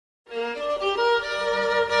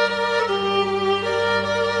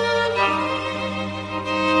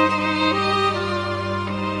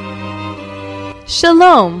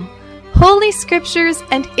Shalom! Holy Scriptures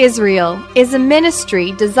and Israel is a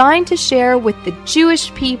ministry designed to share with the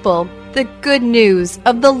Jewish people the good news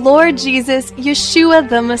of the Lord Jesus, Yeshua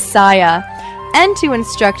the Messiah, and to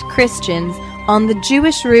instruct Christians on the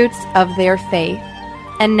Jewish roots of their faith.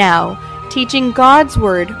 And now, teaching God's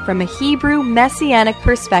Word from a Hebrew Messianic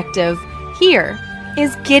perspective, here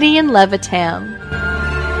is Gideon Levitam.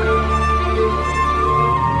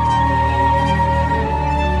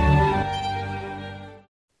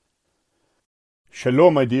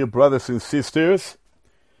 Shalom, my dear brothers and sisters.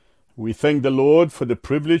 We thank the Lord for the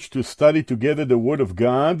privilege to study together the Word of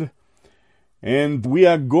God. And we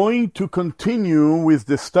are going to continue with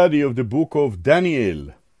the study of the book of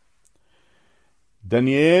Daniel.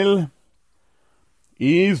 Daniel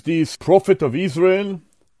is this prophet of Israel,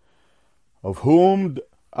 of whom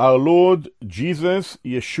our Lord Jesus,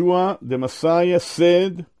 Yeshua the Messiah,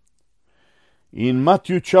 said in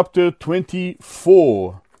Matthew chapter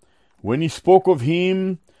 24, when he spoke of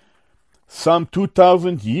him some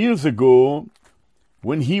 2,000 years ago,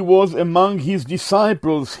 when he was among his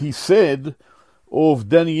disciples, he said of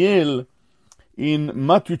Daniel in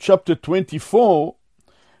Matthew chapter 24,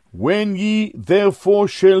 "When ye therefore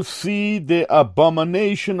shall see the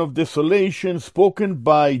abomination of desolation spoken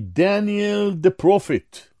by Daniel the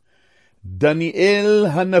prophet, Daniel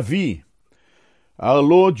Hanavi," our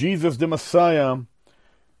Lord Jesus the Messiah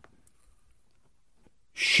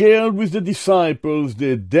shared with the disciples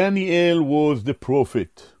that Daniel was the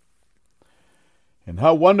prophet. And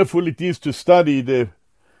how wonderful it is to study the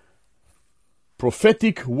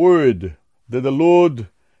prophetic word that the Lord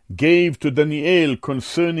gave to Daniel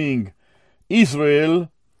concerning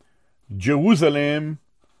Israel, Jerusalem,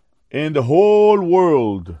 and the whole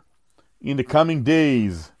world in the coming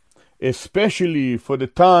days, especially for the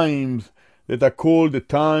times that are called the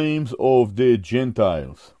times of the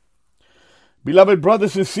Gentiles. Beloved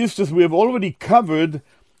brothers and sisters, we have already covered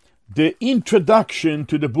the introduction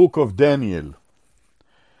to the book of Daniel.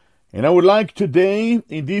 And I would like today,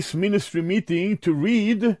 in this ministry meeting, to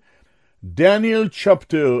read Daniel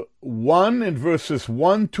chapter 1 and verses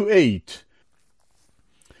 1 to 8.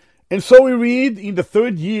 And so we read, in the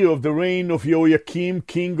 3rd year of the reign of Jehoiakim,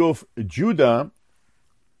 king of Judah,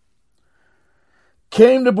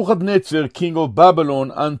 came Nebuchadnezzar, king of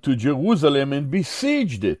Babylon, unto Jerusalem and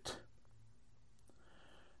besieged it.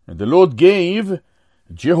 And the Lord gave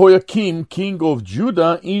Jehoiakim, king of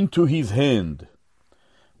Judah, into his hand,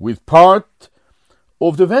 with part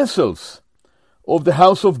of the vessels of the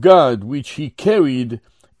house of God, which he carried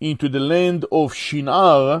into the land of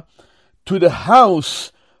Shinar, to the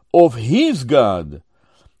house of his God.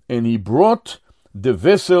 And he brought the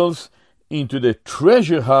vessels into the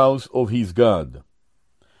treasure house of his God.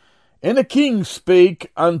 And the king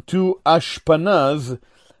spake unto Ashpenaz,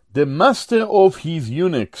 the master of his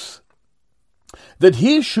eunuchs, that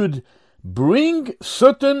he should bring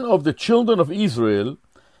certain of the children of Israel,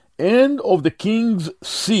 and of the king's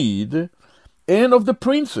seed, and of the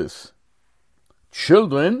princes,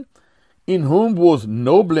 children in whom was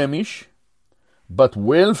no blemish, but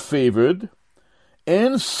well favored,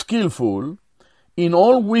 and skillful in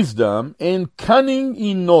all wisdom, and cunning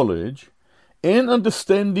in knowledge, and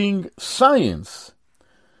understanding science,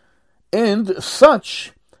 and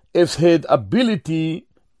such as had ability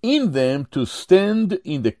in them to stand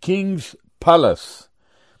in the king's palace,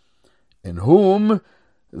 and whom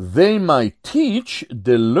they might teach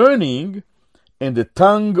the learning and the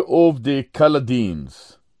tongue of the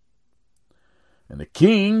Chaldeans. And the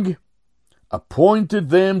king appointed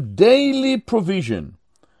them daily provision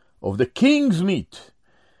of the king's meat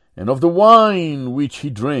and of the wine which he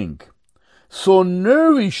drank, so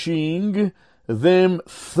nourishing them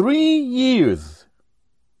 3 years,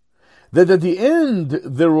 that at the end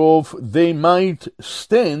thereof they might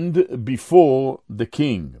stand before the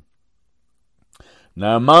king.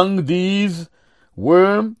 Now among these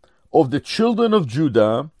were of the children of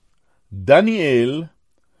Judah, Daniel,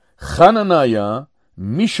 Hananiah,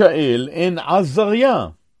 Mishael, and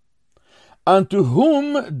Azariah, unto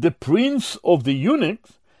whom the prince of the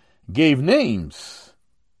eunuchs gave names.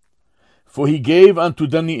 For he gave unto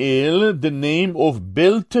Daniel the name of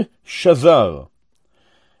Belteshazzar,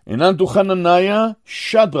 and unto Hananiah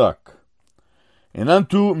Shadrach, and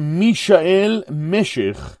unto Mishael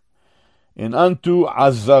Meshech, and unto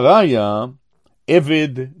Azariah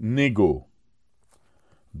Abed-nego.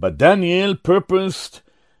 But Daniel purposed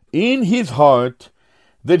in his heart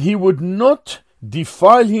that he would not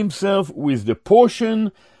defile himself with the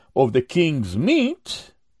portion of the king's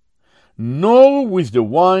meat, nor with the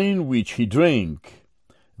wine which he drank.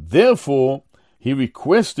 Therefore he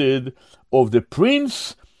requested of the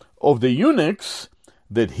prince of the eunuchs,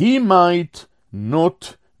 that he might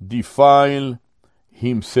not defile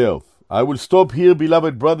himself. I will stop here,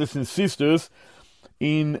 beloved brothers and sisters,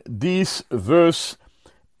 in this verse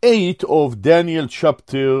 8 of Daniel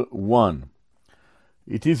chapter 1.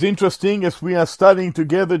 It is interesting as we are studying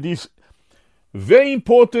together this very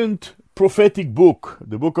important prophetic book,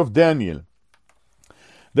 the book of Daniel,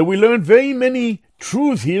 that we learn very many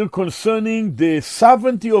truths here concerning the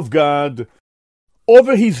sovereignty of God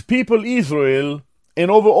over his people Israel and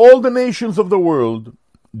over all the nations of the world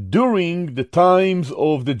during the times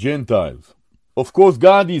of the Gentiles. Of course,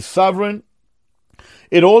 God is sovereign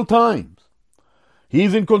at all times. He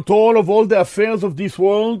is in control of all the affairs of this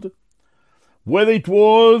world, whether it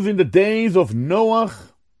was in the days of Noah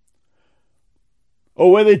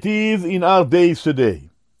or whether it is in our days today.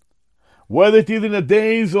 Whether it is in the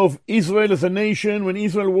days of Israel as a nation, when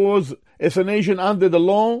Israel was as a nation under the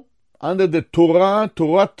law, under the Torah,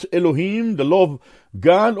 Torat Elohim, the law of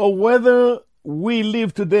God, or whether we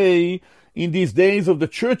live today in these days of the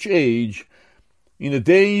church age, in the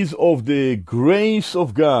days of the grace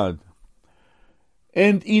of God.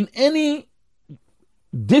 And in any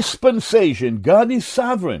dispensation, God is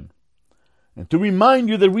sovereign. And to remind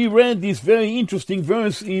you that we read this very interesting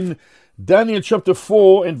verse in Daniel chapter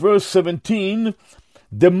 4 and verse 17,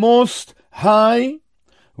 the Most High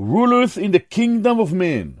ruleth in the kingdom of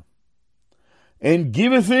men, and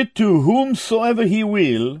giveth it to whomsoever he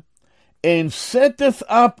will, and setteth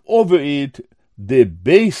up over it the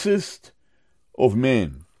basest of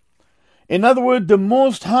men. In other words, the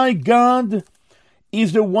Most High God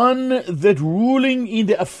is the one that ruling in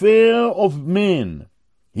the affair of men.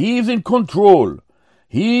 He is in control.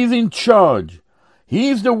 He is in charge. He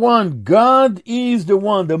is the one. God is the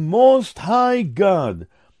one. The Most High God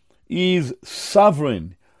is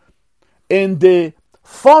sovereign. And the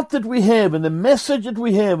thought that we have, and the message that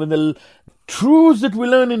we have, and the truths that we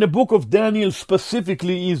learn in the book of Daniel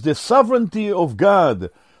specifically is the sovereignty of God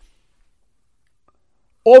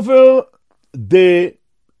over the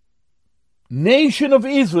nation of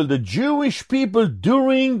Israel, the Jewish people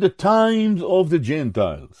during the times of the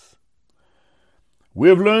Gentiles. We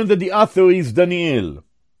have learned that the author is Daniel.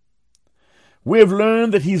 We have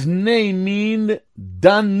learned that his name means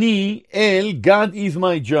Daniel, God is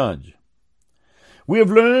my judge. We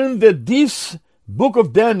have learned that this book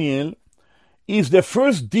of Daniel is the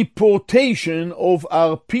first deportation of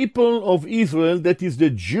our people of Israel, that is the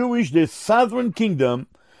Jewish, the southern kingdom,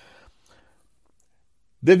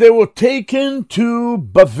 that they were taken to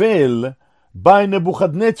Bavel by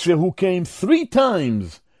Nebuchadnezzar, who came 3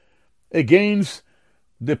 times against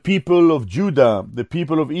the people of Judah, the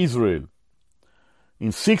people of Israel.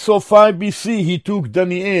 In 605 BC, he took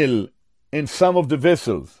Daniel and some of the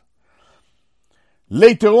vessels.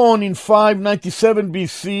 Later on, in 597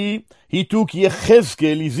 BC, he took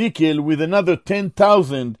Yechezkel, Ezekiel, with another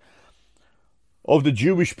 10,000 of the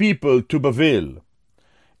Jewish people to Bavel.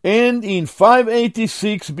 And in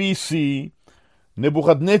 586 BC,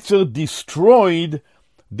 Nebuchadnezzar destroyed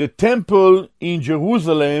the temple in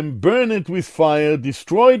Jerusalem, burned it with fire,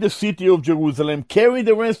 destroyed the city of Jerusalem, carried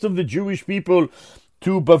the rest of the Jewish people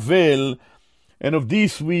to Bavel, and of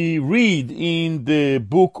this we read in the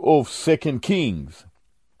book of 2 Kings.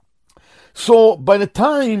 So by the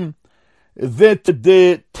time that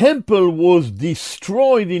the temple was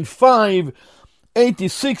destroyed in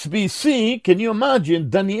 586 BC, can you imagine,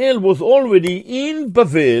 Daniel was already in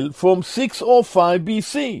Bavel from 605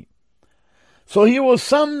 BC. So he was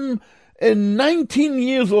some 19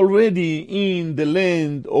 years already in the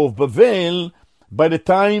land of Bavel by the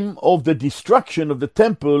time of the destruction of the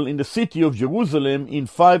temple in the city of Jerusalem in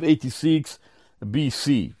 586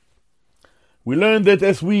 BC. We learned that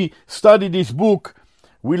as we study this book,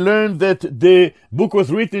 we learned that the book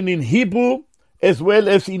was written in Hebrew as well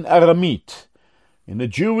as in Aramaic. In the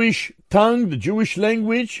Jewish tongue, the Jewish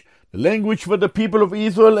language, the language for the people of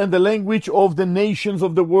Israel, and the language of the nations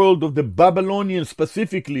of the world, of the Babylonians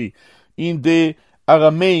specifically, in the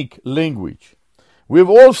Aramaic language. We have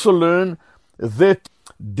also learned that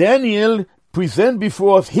Daniel presents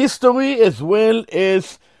before us history as well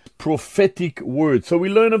as prophetic words. So we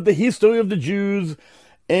learn of the history of the Jews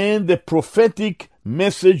and the prophetic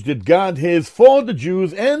message that God has for the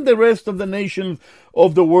Jews and the rest of the nations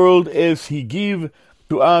of the world as he gives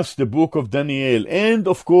to us the book of Daniel. And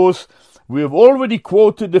of course, we have already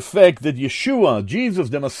quoted the fact that Yeshua, Jesus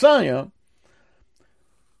the Messiah,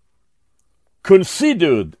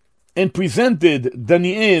 considered and presented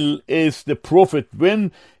Daniel as the prophet when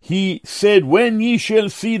he said, "When ye shall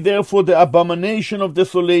see therefore the abomination of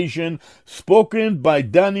desolation spoken by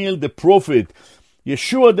Daniel the prophet,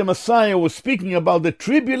 Yeshua the Messiah was speaking about the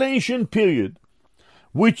tribulation period,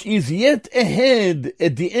 which is yet ahead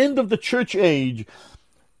at the end of the church age,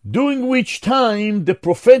 during which time the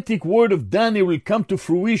prophetic word of Daniel will come to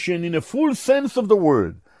fruition in a full sense of the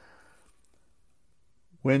word.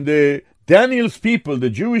 When the Daniel's people, the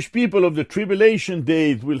Jewish people of the tribulation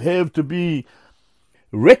days, will have to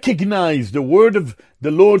recognize the word of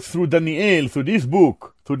the Lord through Daniel, through this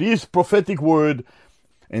book, through this prophetic word,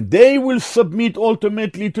 and they will submit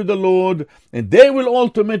ultimately to the Lord, and they will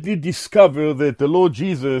ultimately discover that the Lord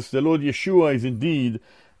Jesus, the Lord Yeshua, is indeed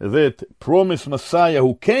that promised Messiah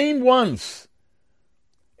who came once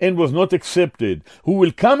and was not accepted, who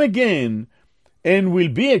will come again and will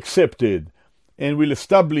be accepted and will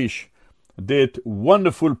establish that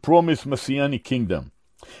wonderful promised Messianic kingdom.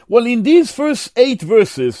 Well, in these first 8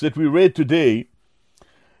 verses that we read today,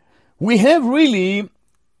 we have really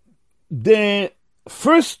the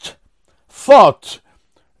first thought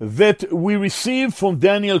that we receive from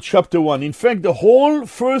Daniel chapter 1. In fact, the whole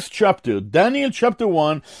first chapter, Daniel chapter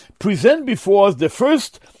 1, present before us the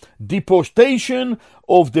first deportation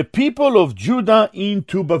of the people of Judah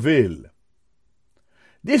into Babel.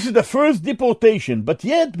 This is the first deportation, but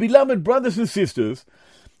yet, beloved brothers and sisters,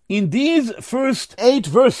 in these first 8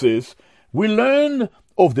 verses, we learn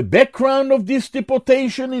of the background of this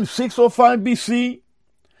deportation in 605 BC,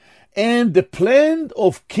 and the plan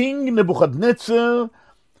of King Nebuchadnezzar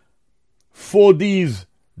for these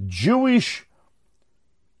Jewish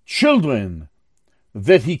children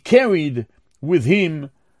that he carried with him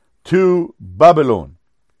to Babylon.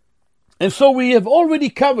 And so we have already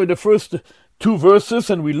covered the first 2 verses,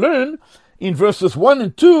 and we learn in verses 1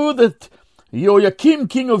 and 2 that Jehoiakim,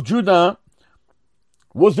 king of Judah,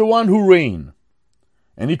 was the one who reigned.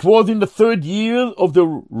 And it was in the 3rd year of the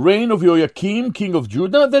reign of Jehoiakim, king of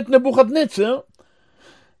Judah, that Nebuchadnezzar,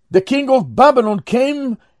 the king of Babylon,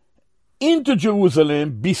 came into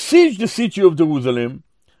Jerusalem, besieged the city of Jerusalem,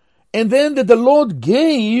 and then that the Lord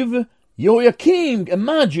gave Jehoiakim,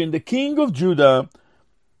 imagine, the king of Judah,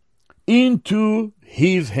 into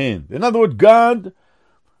his hand. In other words, God,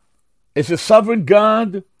 as a sovereign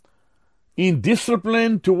God, in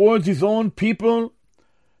discipline towards his own people,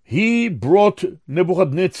 he brought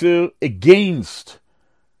Nebuchadnezzar against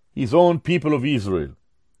his own people of Israel.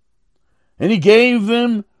 And he gave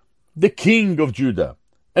them the king of Judah.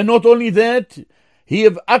 And not only that, he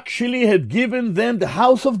had given them the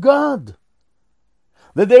house of God.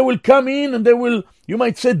 That they will come in and they will, you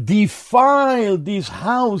might say, defile this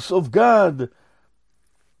house of God,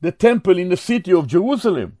 the temple in the city of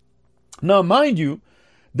Jerusalem. Now, mind you,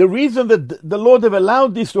 the reason that the Lord have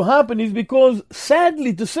allowed this to happen is because,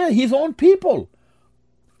 sadly to say, his own people,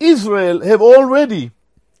 Israel, have already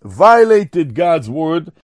violated God's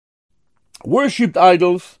word, worshipped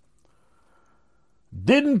idols,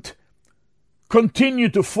 didn't continue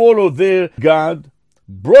to follow their God,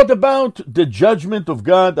 brought about the judgment of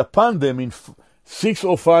God upon them in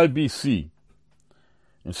 605 BC.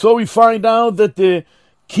 And so we find out that the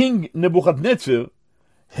king Nebuchadnezzar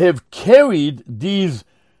have carried these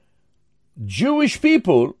Jewish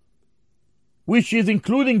people, which is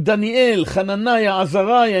including Daniel, Hananiah,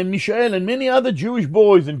 Azariah, and Mishael, and many other Jewish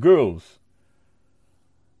boys and girls.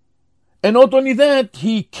 And not only that,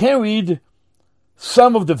 he carried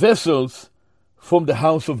some of the vessels from the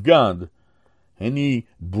house of God, and he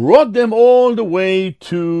brought them all the way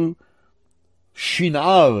to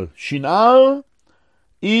Shinar. Shinar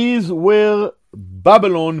is where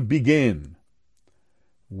Babylon began.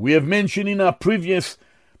 We have mentioned in our previous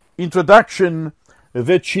introduction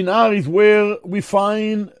that Shinar is where we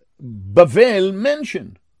find Babel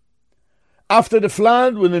mentioned. After the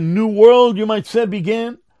flood, when a new world, you might say,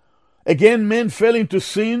 began, again men fell into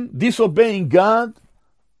sin, disobeying God.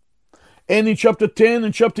 And in chapter 10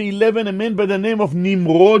 and chapter 11, a man by the name of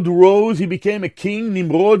Nimrod rose. He became a king.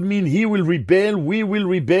 Nimrod means he will rebel, we will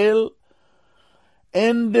rebel.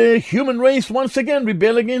 And the human race once again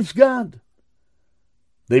rebel against God.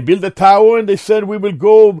 They built a tower and they said, we will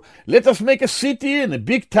go, let us make a city and a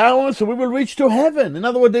big tower so we will reach to heaven. In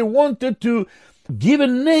other words, they wanted to give a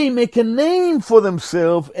name, make a name for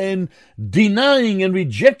themselves, and denying and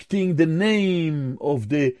rejecting the name of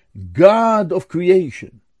the God of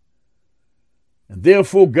creation. And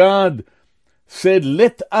therefore God said,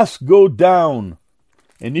 let us go down.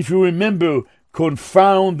 And if you remember,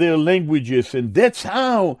 confound their languages. And that's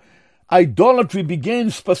how idolatry began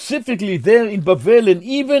specifically there in Babel. And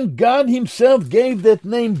even God himself gave that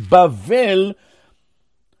name Babel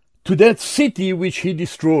to that city which he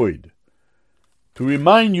destroyed. To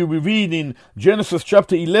remind you, we read in Genesis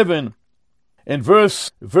chapter 11 and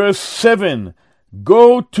verse 7,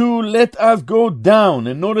 go to let us go down.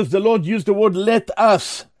 And notice the Lord used the word let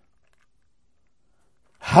us.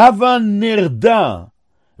 Hava nerda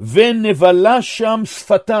venevala sham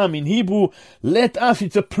sfatam. In Hebrew, let us,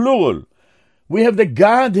 it's a plural. We have the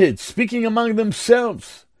Godhead speaking among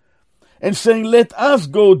themselves and saying, let us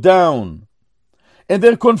go down. And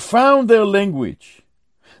they confound their language,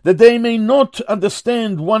 that they may not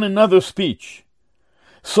understand one another's speech.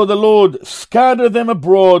 So the Lord scattered them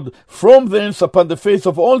abroad from thence upon the face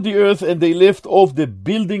of all the earth, and they left off the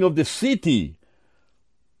building of the city.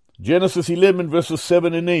 Genesis 11 verses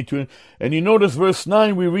 7 and 8. And you notice verse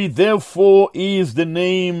 9, we read, therefore is the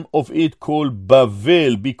name of it called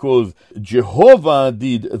Bavel, because Jehovah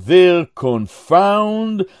did there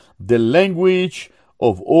confound the language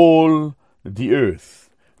of all the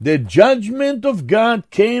earth. The judgment of God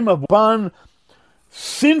came upon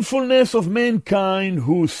sinfulness of mankind,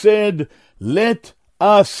 who said, let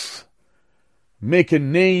us make a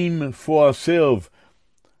name for ourselves.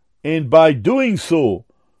 And by doing so,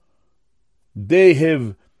 they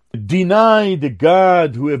have denied the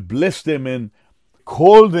God who have blessed them and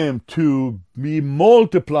called them to be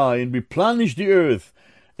multiply and replenish the earth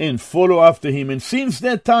and follow after him. And since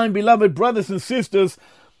that time, beloved brothers and sisters,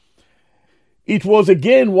 it was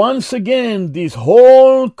once again, this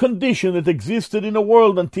whole condition that existed in the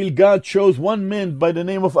world until God chose one man by the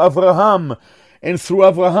name of Abraham, and through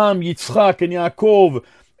Abraham, Yitzchak and Yaakov,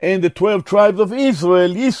 and the 12 tribes of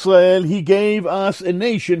Israel, he gave us a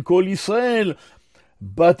nation called Israel.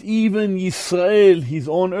 But even Israel, his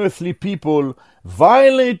own earthly people,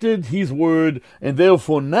 violated his word, and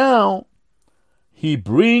therefore now he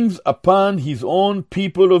brings upon his own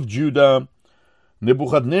people of Judah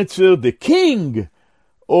Nebuchadnezzar, the king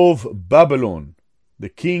of Babylon, the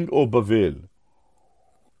king of Babel.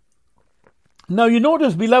 Now you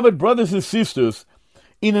notice, beloved brothers and sisters,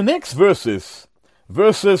 in the next verses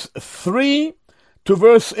 3 to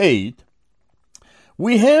verse 8,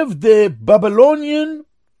 we have the Babylonian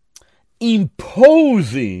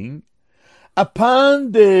imposing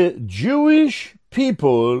upon the Jewish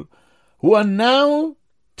people who are now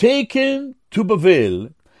taken to Babel.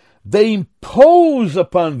 They impose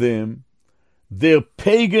upon them their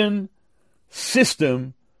pagan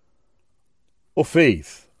system of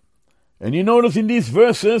faith. And you notice in these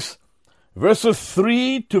verses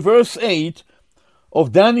 3 to verse 8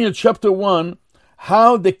 of Daniel chapter 1,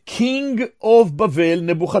 how the king of Babel,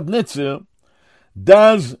 Nebuchadnezzar,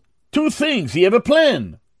 does two things. He have a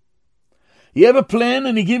plan. He have a plan,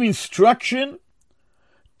 and he give instruction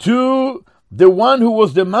to the one who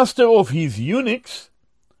was the master of his eunuchs.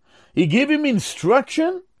 He gave him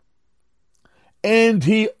instruction, and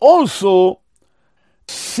he also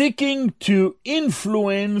seeking to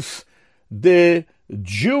influence the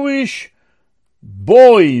Jewish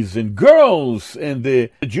boys and girls and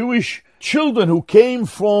the Jewish children who came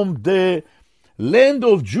from the land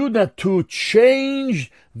of Judah to change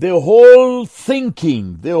their whole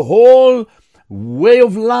thinking, their whole way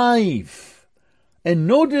of life. And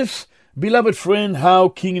notice, beloved friend, how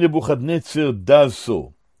King Nebuchadnezzar does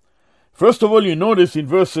so. First of all, you notice in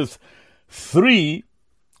verses 3,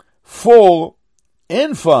 4,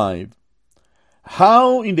 and 5,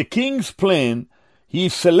 how in the king's plan he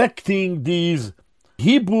is selecting these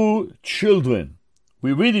Hebrew children.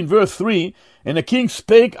 We read in verse 3, and the king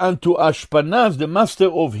spake unto Ashpenaz, the master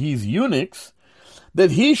of his eunuchs,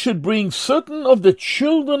 that he should bring certain of the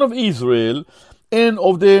children of Israel and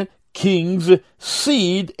of the king's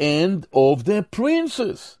seed and of their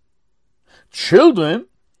princes. Children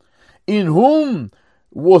in whom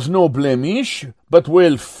was no blemish, but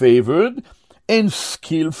well favored, and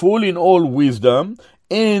skillful in all wisdom,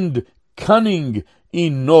 and cunning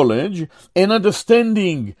in knowledge, and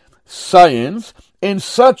understanding science, and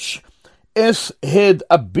such as had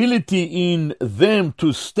ability in them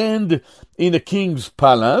to stand in the king's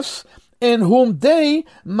palace, and whom they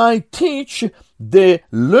might teach the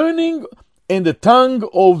learning and the tongue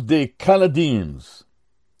of the Chaldeans.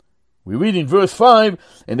 We read in verse 5,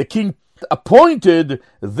 and the king appointed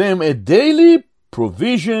them a daily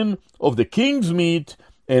provision of the king's meat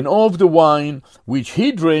and of the wine which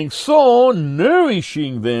he drank, so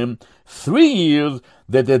nourishing them 3 years,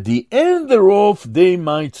 that at the end thereof they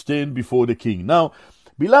might stand before the king. Now,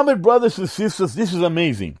 beloved brothers and sisters, this is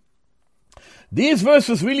amazing. These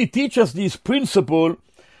verses really teach us this principle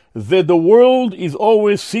that the world is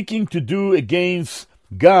always seeking to do against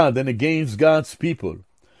God and against God's people.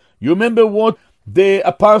 You remember what the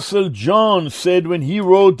Apostle John said when he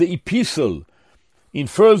wrote the epistle in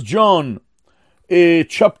 1 John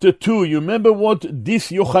chapter 2. You remember what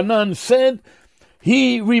this Yochanan said?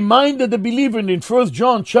 He reminded the believer in 1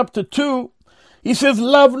 John chapter 2, He says,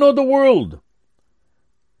 love not the world.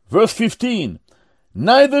 Verse 15,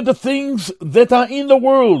 neither the things that are in the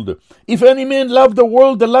world. If any man love the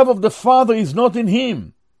world, the love of the Father is not in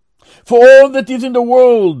him. For all that is in the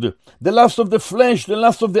world, the lust of the flesh, the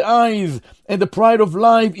lust of the eyes, and the pride of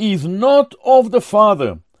life is not of the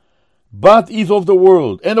Father, but is of the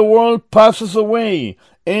world. And the world passes away,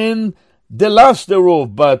 and the lust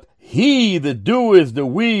thereof, but he that doeth the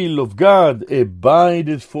will of God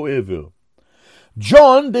abideth forever.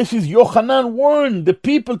 John, this is Yochanan, warned the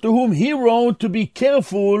people to whom he wrote to be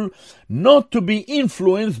careful not to be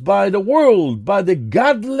influenced by the world, by the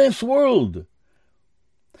godless world.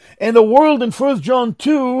 And the world in 1 John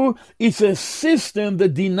 2 is a system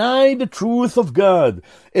that denies the truth of God,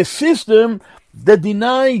 a system that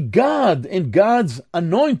denies God and God's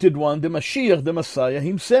anointed one, the Mashiach, the Messiah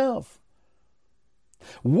himself.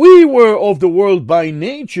 We were of the world by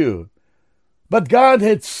nature, but God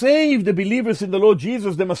had saved the believers in the Lord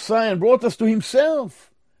Jesus, the Messiah, and brought us to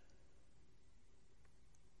himself.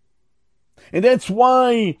 And that's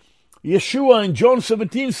why Yeshua in John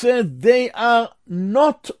 17 said, they are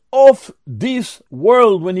not of this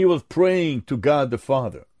world, when he was praying to God the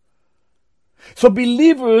Father. So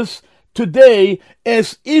believers today,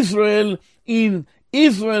 as Israel in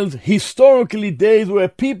Israel's historically days, were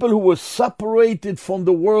people who were separated from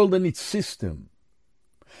the world and its system.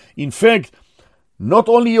 In fact, not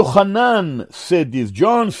only Yochanan said this,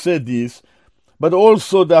 John said this, but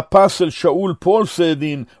also the apostle Shaul Paul said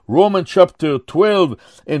in Romans chapter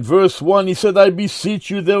 12 and verse 1, he said, I beseech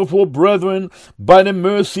you therefore, brethren, by the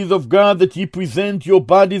mercies of God, that ye present your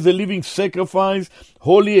bodies a living sacrifice,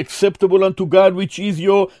 wholly acceptable unto God, which is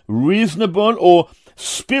your reasonable or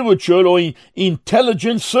spiritual or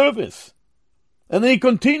intelligent service. And then he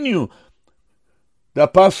continued, the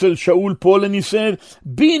apostle Shaul Paul, and he said,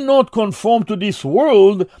 be not conformed to this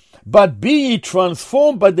world, but be ye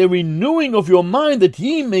transformed by the renewing of your mind, that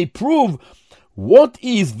ye may prove what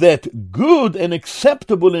is that good and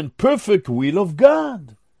acceptable and perfect will of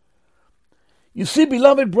God. You see,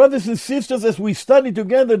 beloved brothers and sisters, as we study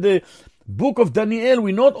together the book of Daniel,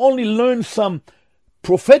 we not only learn some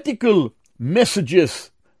prophetical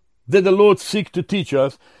messages that the Lord seeks to teach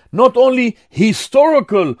us, not only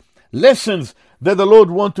historical lessons that the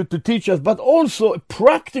Lord wanted to teach us, but also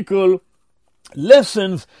practical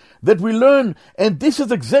lessons that we learn. And this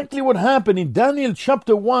is exactly what happened in Daniel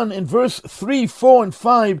chapter 1 and verse 3, 4, and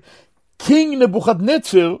 5. King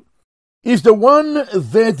Nebuchadnezzar is the one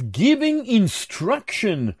that giving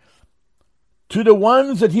instruction to the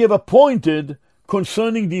ones that he have appointed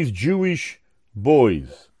concerning these Jewish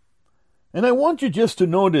boys. And I want you just to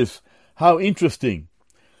notice how interesting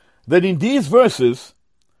that in these verses,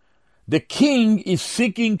 the king is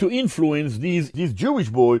seeking to influence these Jewish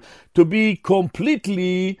boys to be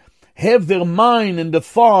completely, have their mind and the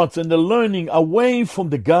thoughts and the learning away from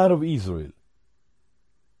the God of Israel.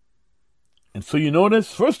 And so you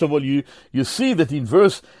notice, first of all, you see that in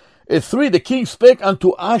verse 3, the king spake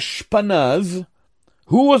unto Ashpenaz.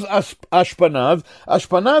 Who was Ashpenaz?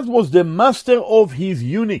 Ashpenaz was the master of his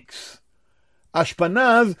eunuchs.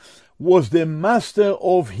 Ashpenaz was the master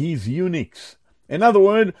of his eunuchs. In other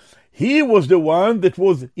words, he was the one that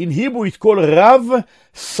was, in Hebrew it's called Rav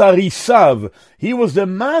Sarisav. He was the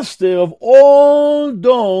master of all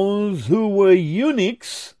those who were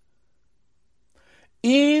eunuchs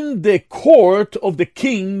in the court of the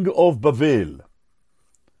king of Babel.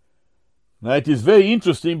 Now it is very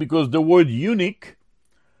interesting because the word eunuch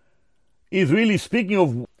is really speaking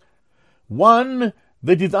of one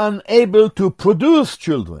that is unable to produce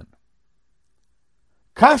children,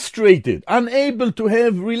 castrated, unable to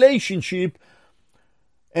have relationship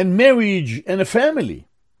and marriage and a family.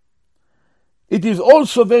 It is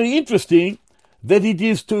also very interesting that it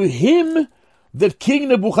is to him that King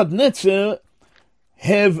Nebuchadnezzar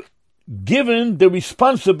have given the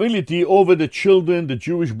responsibility over the children, the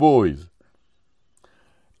Jewish boys.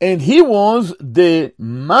 And he was the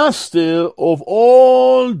master of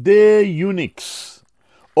all the eunuchs,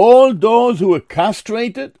 all those who were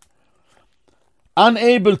castrated,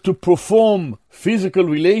 unable to perform physical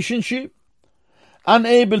relationship,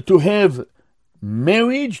 unable to have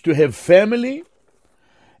marriage, to have family,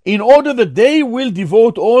 in order that they will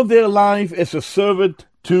devote all their life as a servant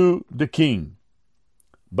to the king.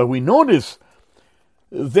 But we notice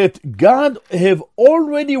that God have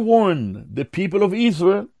already warned the people of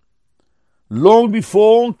Israel long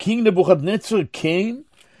before King Nebuchadnezzar came.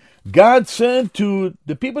 God said to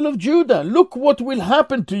the people of Judah, look what will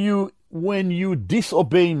happen to you when you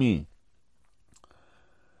disobey me.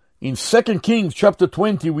 In 2 Kings chapter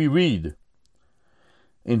 20 we read,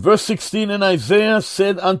 in verse 16, and Isaiah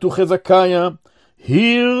said unto Hezekiah,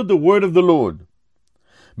 Hear the word of the Lord.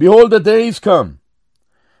 Behold, the days come,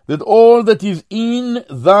 that all that is in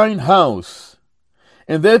thine house,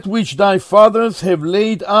 and that which thy fathers have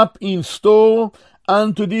laid up in store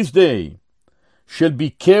unto this day, shall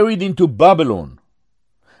be carried into Babylon.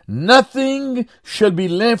 Nothing shall be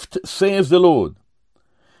left, says the Lord.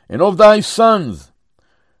 And of thy sons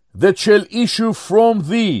that shall issue from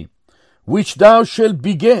thee, which thou shalt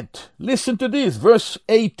beget. Listen to this, verse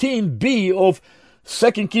 18b of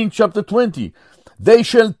 2 Kings chapter 20. They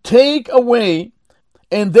shall take away,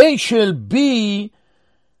 and they shall be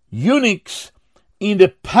eunuchs in the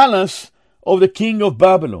palace of the king of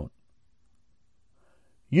Babylon.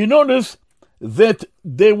 You notice that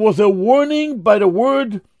there was a warning by the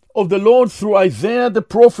word of the Lord through Isaiah the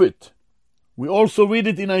prophet. We also read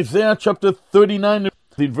it in Isaiah chapter 39,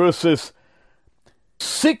 in verses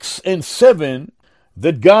 6 and 7,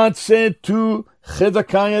 that God said to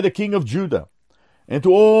Hezekiah the king of Judah, and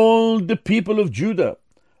to all the people of Judah,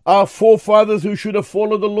 our forefathers who should have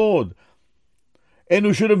followed the Lord, and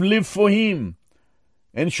who should have lived for him,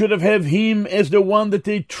 and should have had him as the one that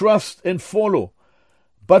they trust and follow,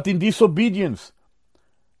 but in disobedience,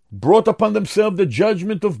 brought upon themselves the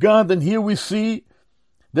judgment of God. And here we see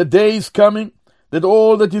the day is coming, that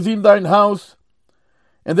all that is in thine house,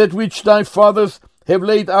 and that which thy fathers have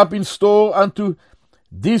laid up in store unto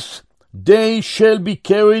this day shall be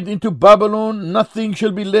carried into Babylon. Nothing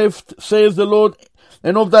shall be left, says the Lord.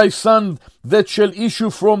 And of thy son that shall issue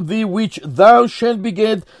from thee, which thou shalt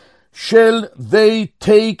beget, shall they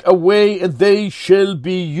take away, and they shall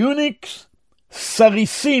be eunuchs,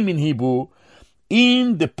 sarisim in Hebrew,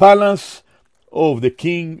 in the palace of the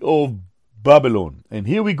king of Babylon. And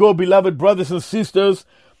here we go, beloved brothers and sisters,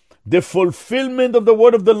 the fulfillment of the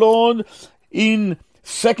word of the Lord in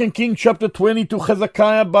 2 Kings chapter 20 to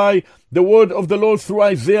Hezekiah by the word of the Lord through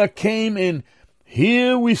Isaiah came, and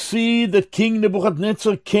here we see that King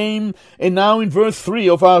Nebuchadnezzar came, and now in verse 3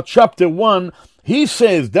 of our chapter 1, he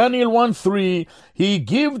says, Daniel 1:3, he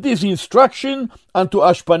gave this instruction unto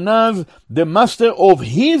Ashpenaz, the master of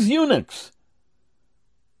his eunuchs,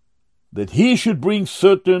 that he should bring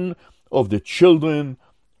certain of the children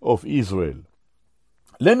of Israel.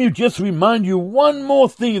 Let me just remind you one more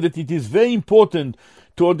thing that it is very important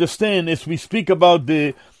to understand as we speak about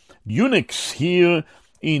the eunuchs here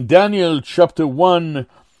in Daniel chapter 1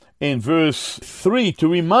 and verse 3, to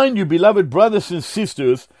remind you, beloved brothers and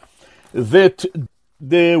sisters, that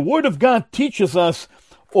the Word of God teaches us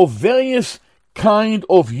of various kind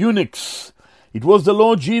of eunuchs. It was the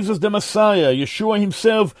Lord Jesus the Messiah, Yeshua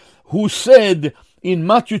himself, who said in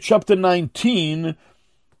Matthew chapter 19,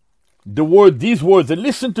 these words, and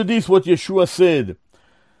listen to this, what Yeshua said.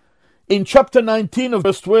 In chapter 19 of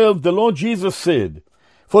verse 12, the Lord Jesus said,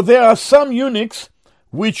 For there are some eunuchs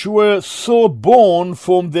which were so born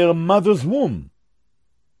from their mother's womb,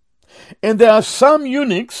 and there are some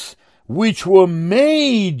eunuchs which were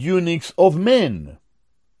made eunuchs of men,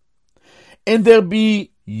 and there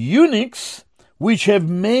be eunuchs which have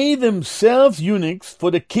made themselves eunuchs for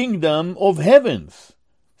the kingdom of heaven's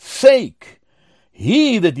sake.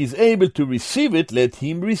 He that is able to receive it, let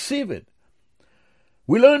him receive it.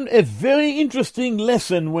 We learn a very interesting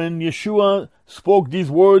lesson when Yeshua spoke these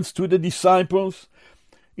words to the disciples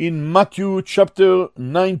in Matthew chapter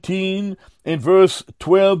 19 and verse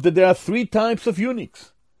 12, that there are three types of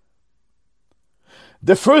eunuchs.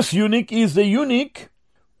 The first eunuch is the eunuch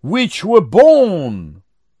which were born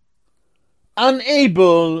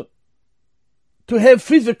unable to have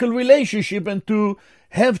physical relationship and to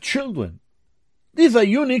have children. These are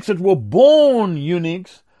eunuchs that were born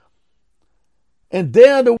eunuchs, and they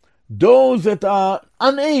are those that are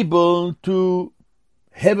unable to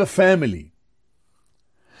have a family.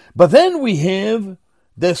 But then we have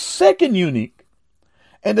the second eunuch,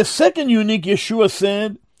 and the second eunuch, Yeshua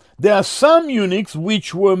said, there are some eunuchs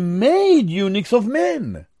which were made eunuchs of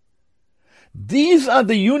men. These are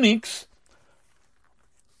the eunuchs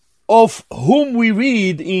of whom we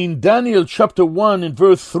read in Daniel chapter 1 and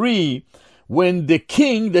verse 3, when the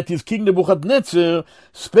king, that is King Nebuchadnezzar,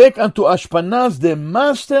 spake unto Ashpenaz, the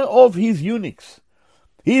master of his eunuchs.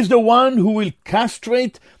 He is the one who will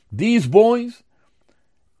castrate these boys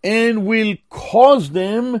and will cause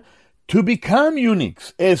them to become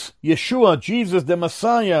eunuchs, as Yeshua, Jesus the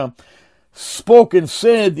Messiah, spoke and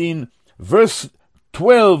said in verse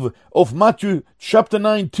 12 of Matthew chapter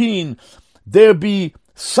 19, there be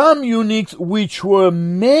some eunuchs which were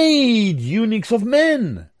made eunuchs of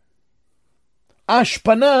men.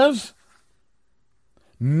 Ashpenaz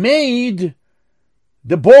made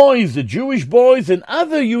the boys, the Jewish boys, and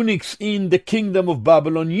other eunuchs in the kingdom of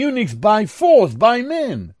Babylon, eunuchs by force, by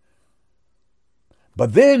men.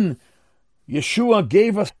 But then Yeshua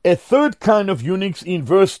gave us a third kind of eunuchs in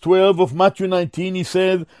verse 12 of Matthew 19. He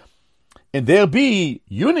said, and there be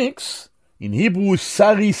eunuchs, in Hebrew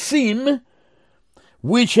sarisim,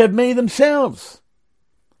 which have made themselves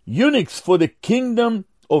eunuchs for the kingdom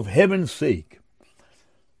of heaven's sake.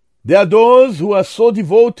 There are those who are so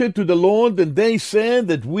devoted to the Lord that they said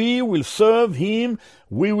that we will serve Him,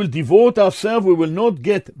 we will devote ourselves, we will not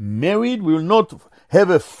get married, we will not have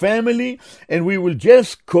a family, and we will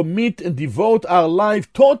just commit and devote our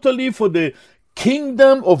life totally for the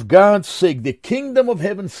kingdom of God's sake, the kingdom of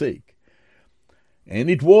heaven's sake. And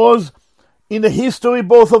it was in the history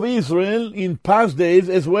both of Israel in past days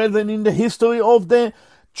as well as in the history of the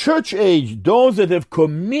church age, those that have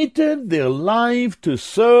committed their life to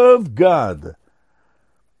serve God,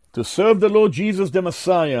 to serve the Lord Jesus the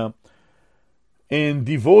Messiah, and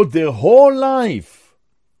devote their whole life,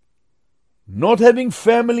 not having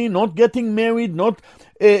family, not getting married, not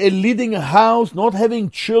leading a house, not having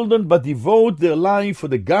children, but devote their life for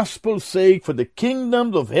the gospel's sake, for the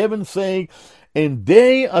kingdom of heaven's sake. And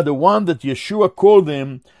they are the one that Yeshua called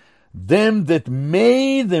them that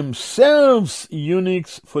made themselves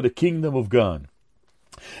eunuchs for the kingdom of God.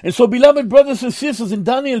 And so, beloved brothers and sisters, in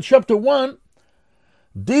Daniel chapter 1,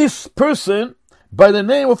 this person, by the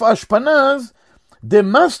name of Ashpenaz, the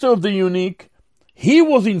master of the eunuch, he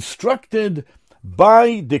was instructed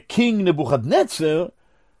by the king Nebuchadnezzar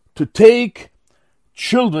to take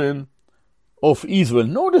children of Israel.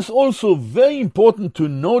 Notice also, very important to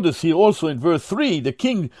notice here also in verse 3, the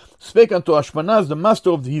king spake unto Ashpenaz, the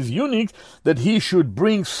master of his eunuchs, that he should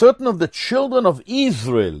bring certain of the children of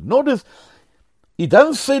Israel. Notice, it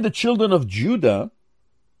doesn't say the children of Judah.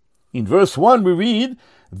 In verse 1 we read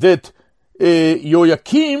that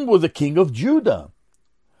Joachim was the king of Judah.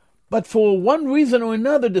 But for one reason or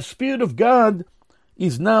another, the Spirit of God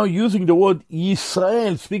is now using the word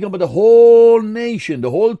Israel, speaking about the whole nation, the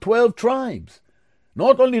whole 12 tribes,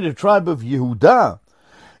 not only the tribe of Yehudah.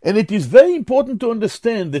 And it is very important to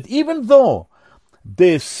understand that even though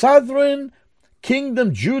the southern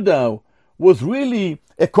kingdom Judah was really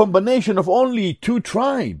a combination of only 2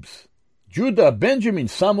 tribes, Judah, Benjamin,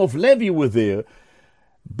 some of Levi were there,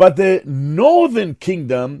 but the northern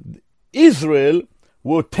kingdom, Israel,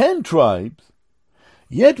 were 10 tribes,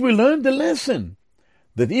 yet we learned the lesson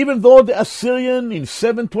that even though the Assyrian in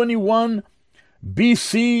 721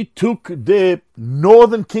 BC took the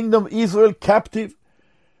northern kingdom of Israel captive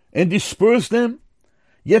and dispersed them,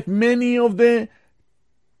 yet many of the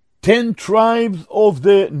 10 tribes of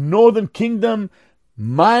the northern kingdom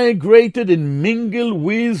migrated and mingled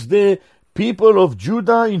with the people of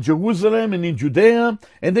Judah in Jerusalem and in Judea,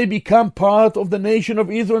 and they become part of the nation of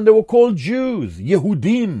Israel, and they were called Jews,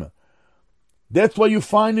 Yehudim. That's why you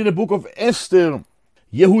find in the book of Esther,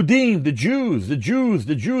 Yehudim, the Jews.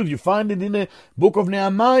 You find it in the book of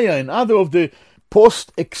Nehemiah and other of the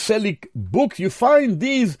post-exilic books. You find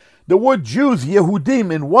the word Jews,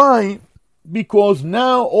 Yehudim. And why? Because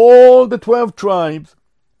now all the 12 tribes,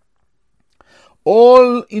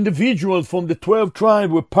 all individuals from the 12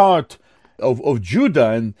 tribes were part of Judah.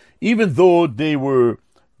 And even though they were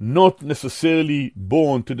not necessarily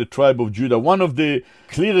born to the tribe of Judah, one of the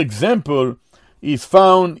clear examples is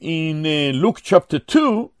found in Luke chapter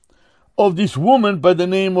 2 of this woman by the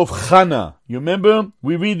name of Hannah. You remember?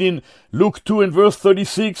 We read in Luke 2 and verse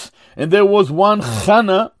 36, and there was one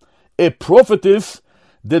Hannah, a prophetess,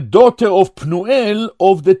 the daughter of Pnuel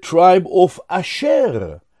of the tribe of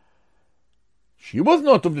Asher. She was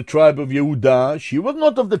not of the tribe of Yehudah, she was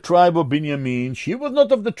not of the tribe of Benjamin, she was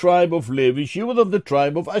not of the tribe of Levi, she was of the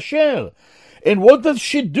tribe of Asher. And what does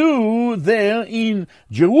she do there in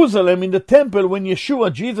Jerusalem, in the temple, when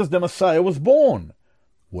Yeshua, Jesus the Messiah, was born?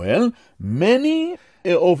 Well, many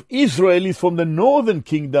of Israelis from the northern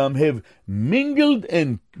kingdom have mingled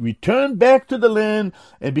and returned back to the land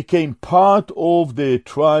and became part of the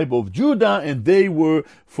tribe of Judah, and they were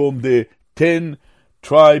from the 10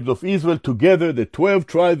 tribes of Israel together, the 12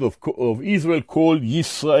 tribes of Israel called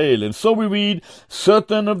Yisrael. And so we read,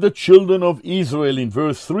 certain of the children of Israel in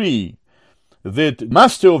verse 3, that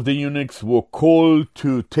master of the eunuchs were called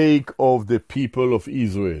to take of the people of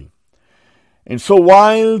Israel. And so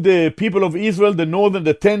while the people of Israel,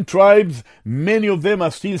 the 10 tribes, many of them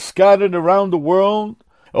are still scattered around the world,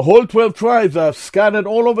 a whole 12 tribes are scattered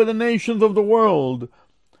all over the nations of the world.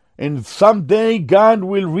 And someday God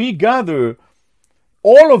will regather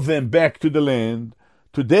all of them back to the land.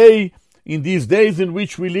 Today, in these days in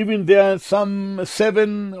which we live in, there are some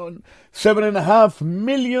 7.5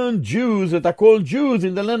 million Jews that are called Jews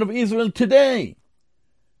in the land of Israel today.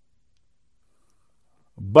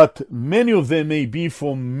 but many of them may be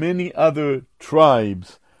from many other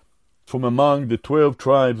tribes from among the 12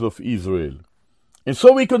 tribes of Israel. And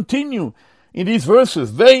so we continue in these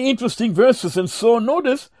verses, very interesting verses. And so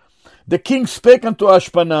notice, the king spake unto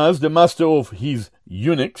Ashpenaz, the master of his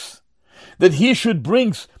eunuchs, that he should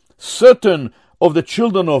bring certain of the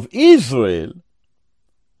children of Israel,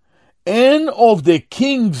 and of the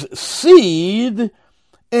king's seed,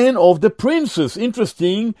 and of the princes.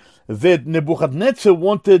 Interesting that Nebuchadnezzar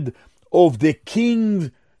wanted of the king's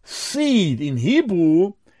seed. In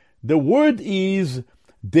Hebrew, the word is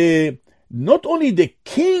not only the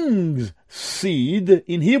king's seed.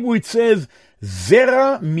 In Hebrew it says,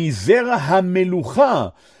 Zera mizera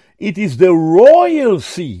hamelucha. It is the royal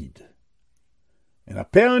seed. And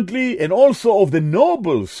apparently, and also of the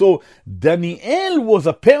nobles. So Daniel was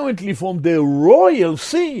apparently from the royal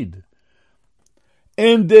seed.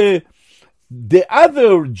 And the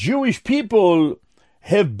other Jewish people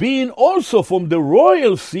have been also from the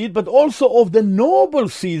royal seed, but also of the noble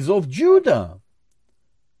seeds of Judah.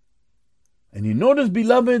 And you notice,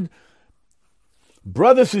 beloved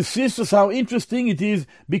brothers and sisters, how interesting it is,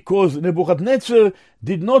 because Nebuchadnezzar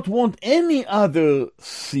did not want any other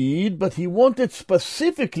seed, but he wanted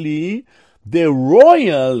specifically the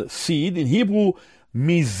royal seed. In Hebrew,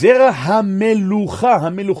 Mizera Hamelucha.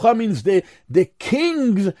 Hamelucha means the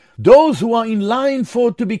kings, those who are in line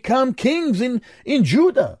to become kings in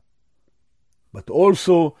Judah, but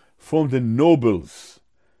also from the nobles.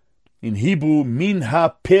 In Hebrew, Min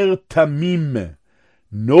HaPertamim,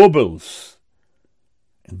 nobles.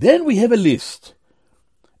 And then we have a list.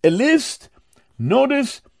 A list,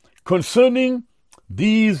 notice, concerning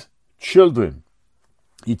these children.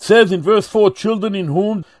 It says in verse 4, children in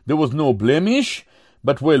whom there was no blemish,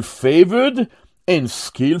 but well favored and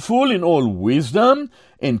skillful in all wisdom,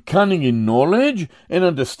 and cunning in knowledge, and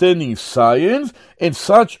understanding science, and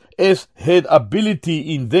such as had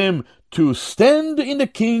ability in them to stand in the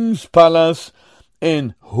king's palace,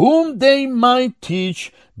 and whom they might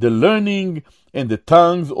teach the learning and the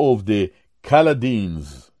tongues of the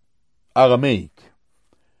Chaldeans, Aramaic.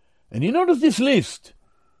 And you notice this list.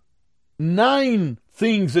 9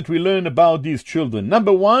 things that we learn about these children.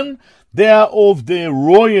 Number 1, they are of the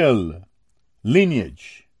royal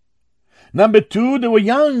lineage. Number 2, they were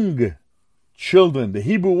young children. The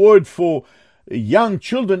Hebrew word for young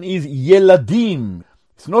children is yeladim.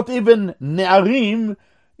 It's not even ne'arim,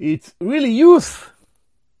 it's really youth.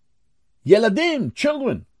 Yeladim,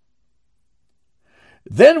 children.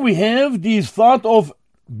 Then we have this thought of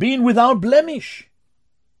being without blemish.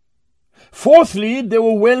 Fourthly, they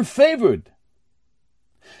were well favored.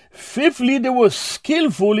 Fifthly, they were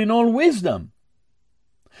skillful in all wisdom.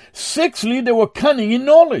 Sixthly, they were cunning in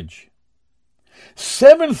knowledge.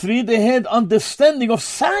 Seventhly, they had understanding of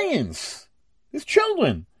science. These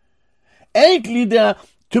children. Eighthly, they are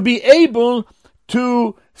to be able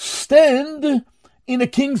to stand in a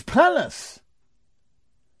king's palace.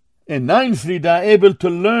 And ninthly, they are able to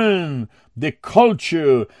learn the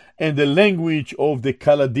culture and the language of the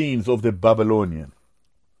Chaldeans, of the Babylonian.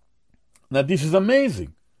 Now, this is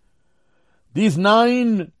amazing. These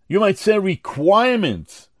 9, you might say,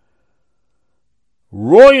 requirements.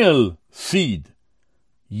 Royal seed,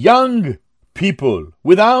 young people,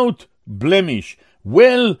 without blemish,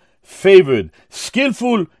 well favored,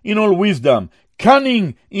 skillful in all wisdom,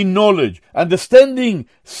 cunning in knowledge, understanding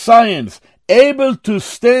science, able to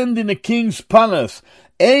stand in a king's palace,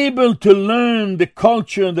 able to learn the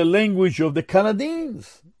culture and the language of the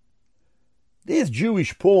Chaldeans. These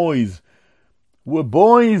Jewish boys were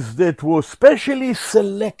boys that were specially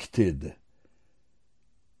selected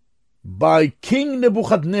by King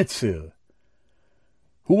Nebuchadnezzar,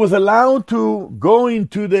 who was allowed to go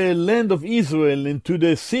into the land of Israel, into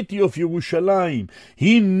the city of Jerusalem.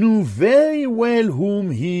 He knew very well whom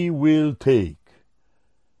he will take.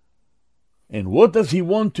 And what does he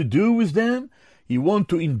want to do with them? He wants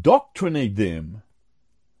to indoctrinate them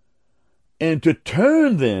and to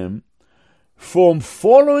turn them from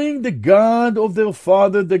following the God of their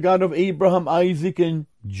father, the God of Abraham, Isaac, and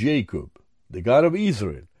Jacob, the God of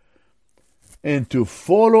Israel, and to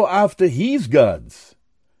follow after his gods,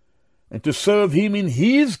 and to serve him in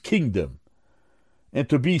his kingdom, and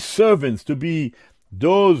to be servants, to be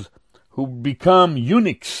those who become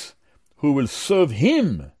eunuchs, who will serve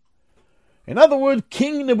him. In other words,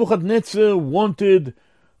 King Nebuchadnezzar wanted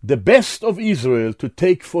the best of Israel to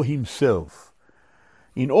take for himself,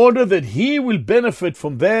 in order that he will benefit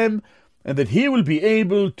from them, and that he will be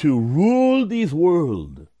able to rule this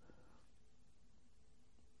world.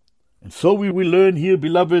 And so we will learn here,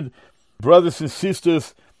 beloved brothers and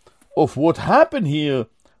sisters, of what happened here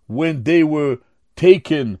when they were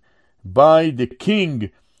taken by the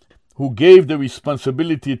king, who gave the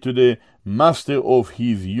responsibility to the master of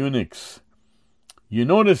his eunuchs. You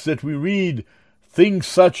notice that we read things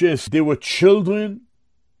such as they were children,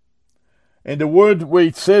 and the word where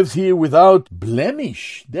it says here without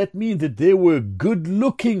blemish, that means that they were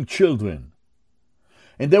good-looking children.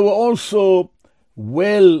 And they were also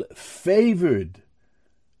well-favored.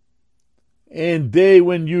 And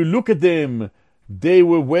when you look at them, they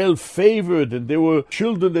were well-favored, and they were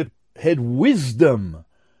children that had wisdom.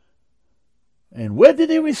 And where did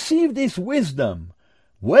they receive this wisdom?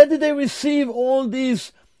 Where did they receive all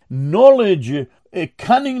this knowledge,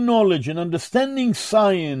 cunning knowledge, and understanding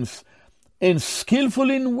science, and skillful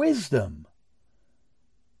in wisdom?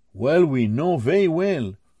 Well, we know very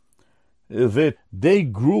well that they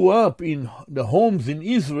grew up in the homes in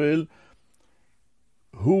Israel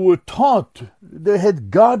who were taught, they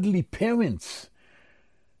had godly parents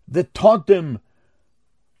that taught them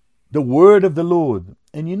the word of the Lord.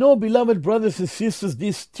 And you know, beloved brothers and sisters,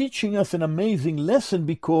 this teaching us an amazing lesson,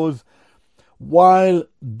 because while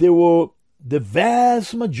there were the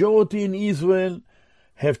vast majority in Israel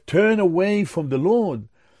have turned away from the Lord,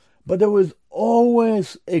 but there was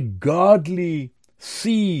always a godly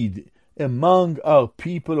seed among our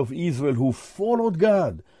people of Israel who followed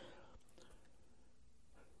God,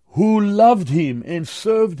 who loved Him and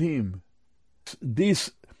served Him.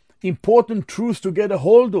 This important truth to get a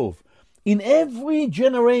hold of. In every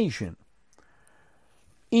generation,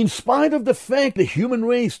 in spite of the fact the human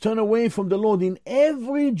race turned away from the Lord, in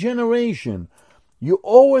every generation, you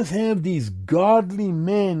always have these godly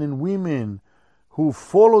men and women who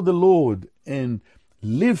follow the Lord and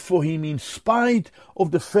live for Him, in spite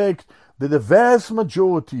of the fact that the vast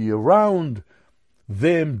majority around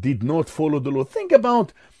them did not follow the Lord. Think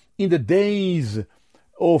about in the days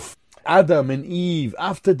of Adam and Eve,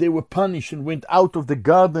 after they were punished and went out of the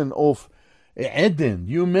Garden of Eden.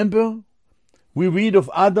 You remember? We read of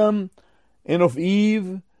Adam and of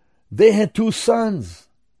Eve. They had 2 sons.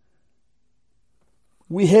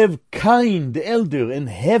 We have Cain, the elder, and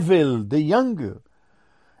Hevel, the younger.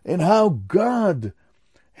 And how God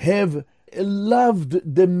have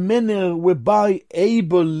loved the manner whereby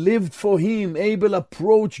Abel lived for Him. Abel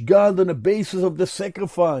approached God on the basis of the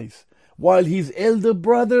sacrifice, while his elder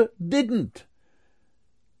brother didn't.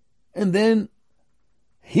 And then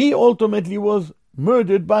he ultimately was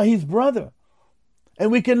murdered by his brother.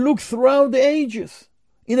 And we can look throughout the ages,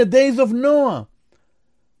 in the days of Noah,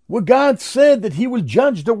 where God said that He will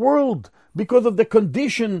judge the world because of the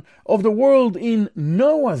condition of the world in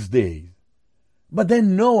Noah's days. But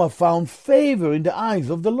then Noah found favor in the eyes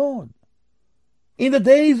of the Lord. In the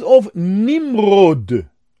days of Nimrod,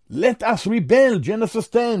 let us rebel, Genesis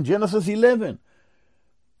 10, Genesis 11,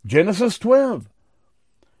 Genesis 12.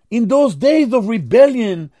 In those days of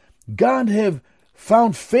rebellion, God have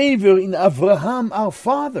found favor in Abraham, our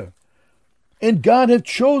father. And God had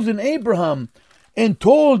chosen Abraham and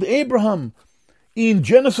told Abraham in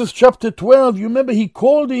Genesis chapter 12, you remember He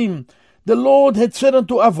called him, the Lord had said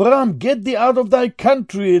unto Abraham, get thee out of thy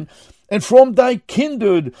country and from thy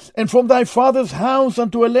kindred and from thy father's house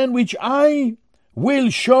unto a land which I will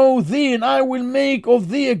show thee, and I will make of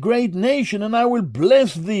thee a great nation, and I will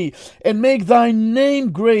bless thee, and make thy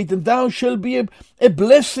name great, and thou shalt be a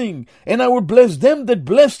blessing. And I will bless them that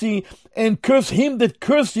bless thee, and curse him that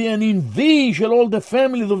curse thee, and in thee shall all the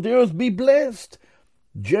families of the earth be blessed.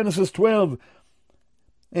 Genesis 12,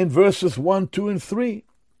 and verses 1, 2, and 3.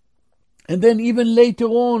 And then even later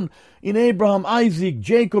on, in Abraham, Isaac,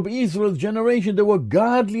 Jacob, Israel's generation, there were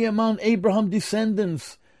godly among Abraham's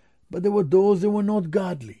descendants. But there were those that were not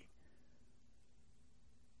godly.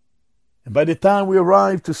 And by the time we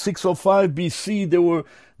arrived to 605 BC,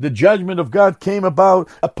 the judgment of God came about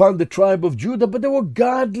upon the tribe of Judah, but there were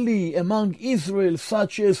godly among Israel,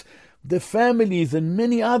 such as the families and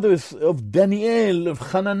many others of Daniel,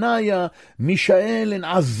 of Hananiah, Mishael, and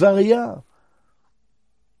Azariah.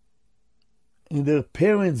 And their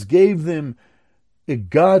parents gave them a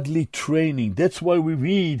godly training. That's why we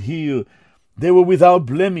read here, they were without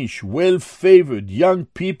blemish, well-favored, young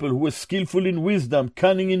people who were skillful in wisdom,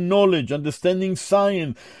 cunning in knowledge, understanding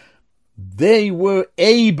science. They were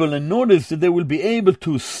able, and notice that they will be able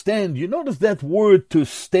to stand. You notice that word to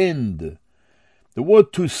stand. The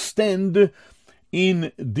word to stand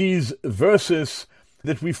in these verses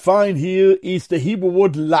that we find here is the Hebrew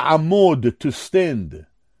word la'amod, to stand.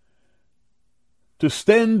 To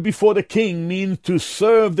stand before the king means to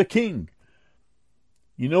serve the king.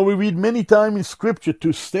 You know, we read many times in Scripture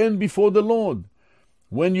to stand before the Lord.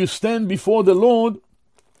 When you stand before the Lord,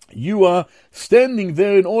 you are standing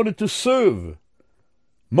there in order to serve.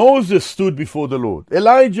 Moses stood before the Lord.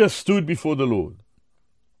 Elijah stood before the Lord.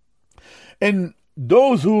 And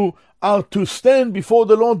those who are to stand before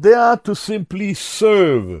the Lord, they are to simply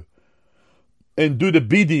serve and do the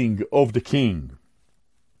bidding of the king.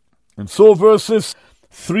 And so verses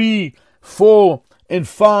 3, 4, and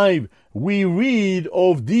 5, we read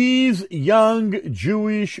of these young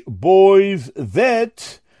Jewish boys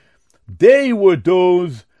that they were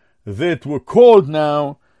those that were called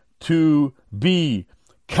now to be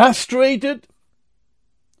castrated,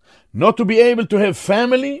 not to be able to have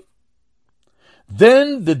family.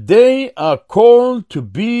 Then they are called to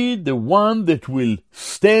be the one that will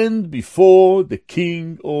stand before the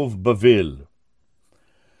king of Babel.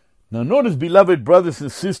 Now notice, beloved brothers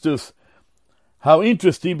and sisters, how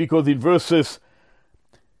interesting, because in verses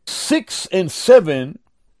 6 and 7,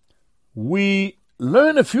 we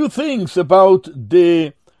learn a few things about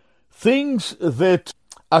the things that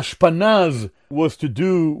Ashpenaz was to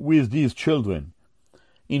do with these children.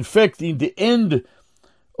 In fact, in the end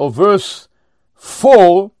of verse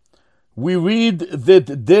 4, we read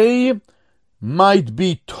that they might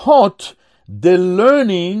be taught the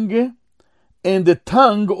learning and the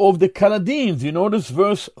tongue of the Chaldeans. You notice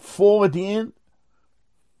verse 4 at the end?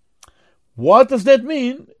 What does that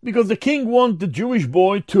mean? Because the king wants the Jewish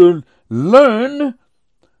boy to learn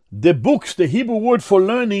the books. The Hebrew word for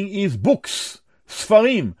learning is books,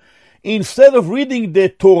 Sfarim. Instead of reading the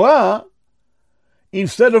Torah,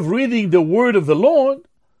 instead of reading the word of the Lord,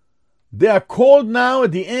 they are called now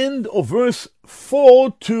at the end of verse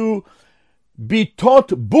 4 to be taught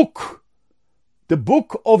book, the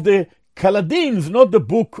book of the Chaldeans, not the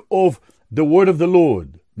book of the word of the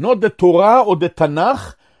Lord, not the Torah or the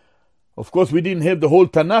Tanakh. Of course, we didn't have the whole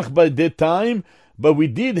Tanakh by that time, but we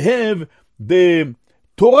did have the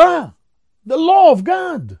Torah, the law of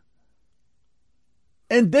God.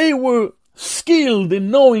 And they were skilled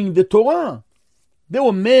in knowing the Torah. They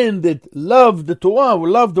were men that loved the Torah, who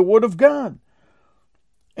loved the Word of God.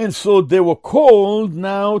 And so they were called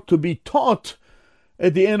now to be taught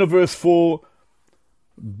at the end of verse 4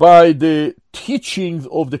 by the teachings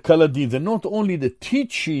of the Chaldeans. And not only the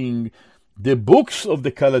teaching, the books of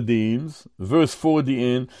the Chaldeans, verse 4 at the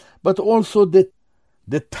end, but also the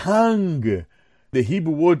tongue. The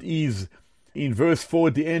Hebrew word is, in verse 4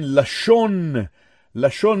 at the end, Lashon.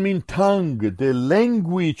 Lashon means tongue, the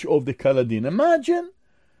language of the Chaldean. Imagine,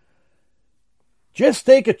 just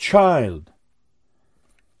take a child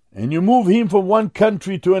and you move him from one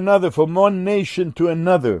country to another, from one nation to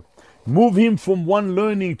another. Move him from one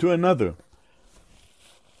learning to another.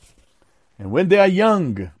 And when they are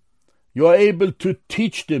young, you are able to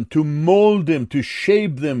teach them, to mold them, to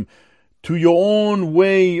shape them to your own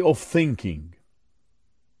way of thinking.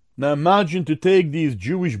 Now imagine to take these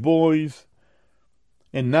Jewish boys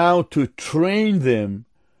and now to train them,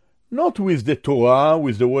 not with the Torah,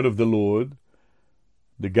 with the word of the Lord,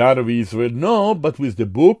 the God of Israel, no, but with the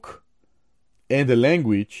book and the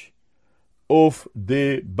language of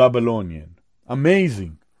the Babylonian.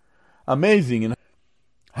 Amazing. Amazing. And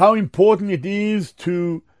how important it is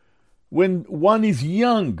to, when one is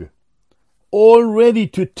young, already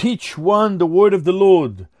to teach one the word of the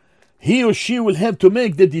Lord. He or she will have to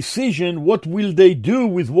make the decision, what will they do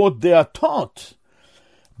with what they are taught.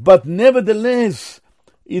 But nevertheless,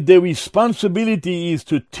 the responsibility is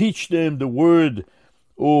to teach them the word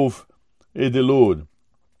of the Lord.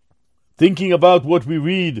 Thinking about what we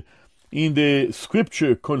read in the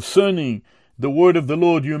scripture concerning the word of the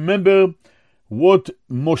Lord, you remember what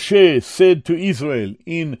Moshe said to Israel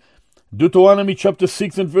in Deuteronomy chapter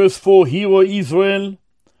 6 and verse 4, Hear, O Israel,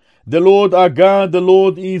 the Lord our God, the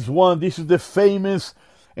Lord is one. This is the famous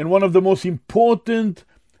and one of the most important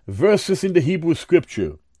verses in the Hebrew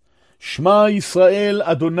scripture. Shema Yisrael,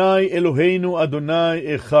 Adonai Eloheinu, Adonai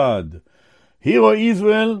Echad. Hear, O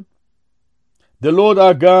Israel, the Lord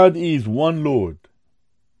our God is one Lord.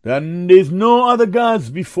 And there is no other gods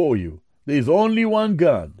before you. There is only one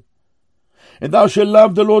God. And thou shalt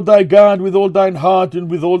love the Lord thy God with all thine heart, and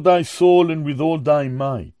with all thy soul, and with all thy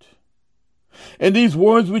might. And these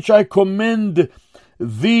words which I command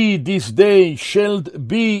thee this day shall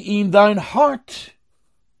be in thine heart.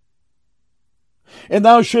 And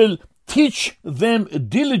thou shalt teach them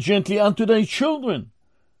diligently unto thy children,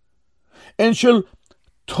 and shall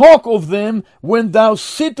talk of them when thou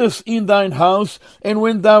sittest in thine house, and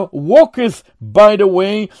when thou walkest by the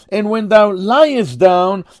way, and when thou liest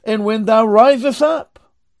down, and when thou risest up.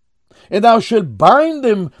 And thou shalt bind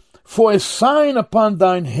them for a sign upon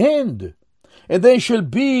thine hand, and they shall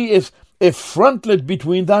be as a frontlet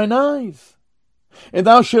between thine eyes. And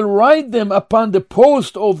thou shalt write them upon the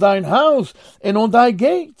post of thine house and on thy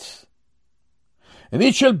gates. And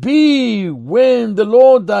it shall be when the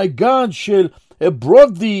Lord thy God shall have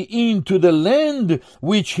brought thee into the land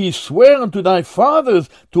which he sware unto thy fathers,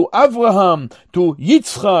 to Abraham, to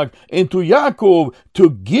Yitzchak, and to Jacob, to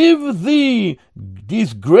give thee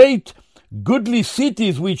these great goodly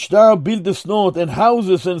cities which thou buildest not, and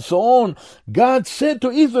houses, and so on. God said to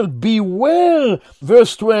Israel, beware,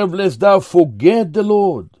 verse 12, lest thou forget the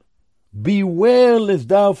Lord. Beware lest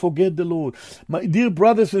thou forget the Lord. My dear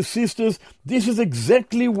brothers and sisters, this is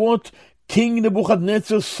exactly what King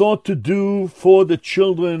Nebuchadnezzar sought to do for the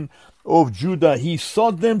children of Judah. He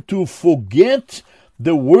sought them to forget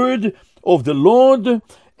the word of the Lord,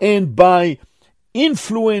 and by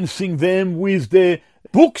influencing them with the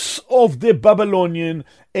books of the Babylonian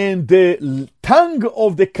and the tongue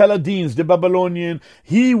of the Chaldeans, the Babylonian,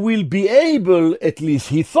 he will be able, at least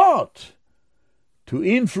he thought, to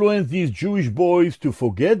influence these Jewish boys to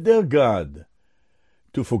forget their God,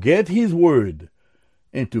 to forget his word,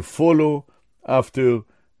 and to follow after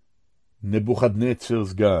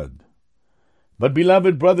Nebuchadnezzar's God. But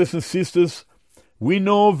beloved brothers and sisters, we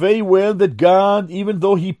know very well that God, even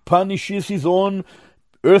though he punishes his own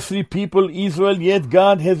earthly people, Israel, yet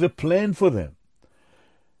God has a plan for them.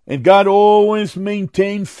 And God always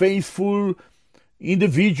maintained faithful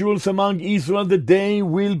individuals among Israel, that they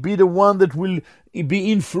will be the one that will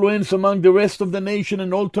be influenced among the rest of the nation,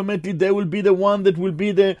 and ultimately they will be the one that will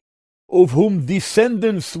be the of whom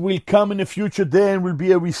descendants will come in a future day and will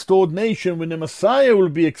be a restored nation when the Messiah will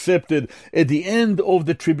be accepted at the end of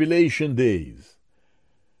the tribulation days.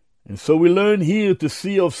 And so we learn here to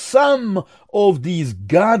see of some of these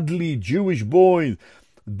godly Jewish boys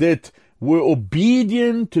that were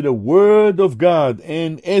obedient to the word of God.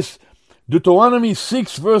 And as Deuteronomy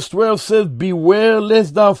 6 verse 12 says, beware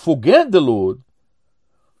lest thou forget the Lord.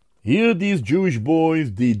 Here these Jewish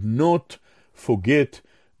boys did not forget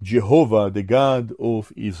Jehovah, the God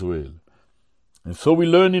of Israel. And so we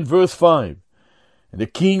learn in verse 5, and the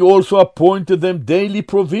king also appointed them daily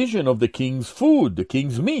provision of the king's food, the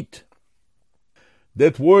king's meat.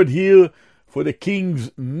 That word here for the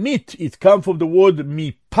king's meat, it comes from the word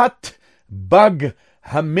mipat bag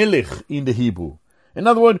hamelech in the Hebrew. In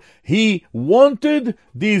other words, he wanted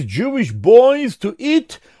these Jewish boys to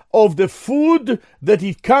eat of the food that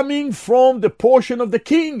is coming from the portion of the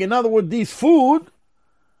king. In other words, this food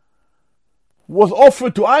was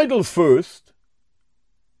offered to idols first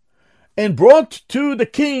and brought to the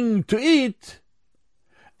king to eat,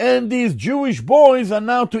 and these Jewish boys are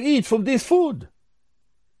now to eat from this food.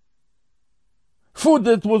 Food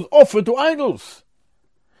that was offered to idols.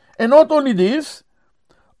 And not only this,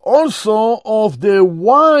 also of the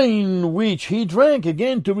wine which he drank,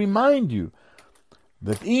 again to remind you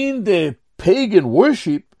that in the pagan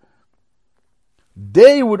worship,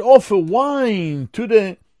 they would offer wine to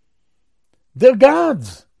their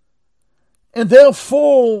gods. And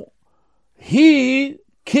therefore, King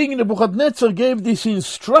Nebuchadnezzar, gave this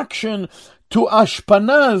instruction to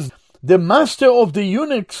Ashpenaz, the master of the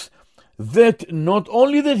eunuchs, that not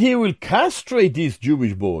only that he will castrate these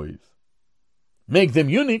Jewish boys, make them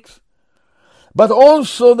eunuchs, but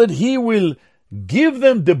also that he will give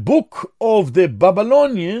them the book of the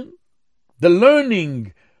Babylonian, the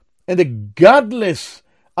learning and the godless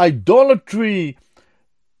idolatry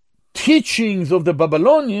teachings of the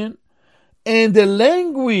Babylonian, and the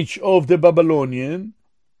language of the Babylonian,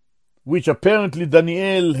 which apparently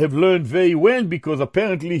Daniel have learned very well, because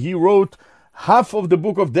apparently he wrote half of the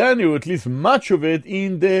book of Daniel, at least much of it,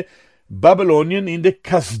 in the Babylonian, in the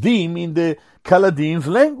Kasdim, in the Chaldeans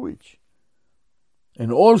language.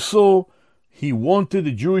 And also he wanted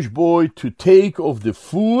the Jewish boy to take of the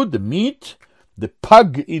food, the meat, the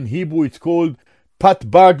pag in Hebrew, it's called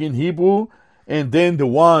patbag in Hebrew, and then the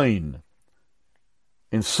wine.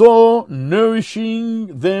 And so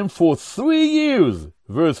nourishing them for 3 years,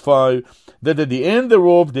 verse 5, that at the end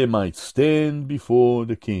thereof they might stand before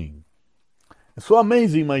the king. It's so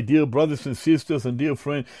amazing, my dear brothers and sisters and dear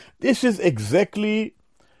friends. This is exactly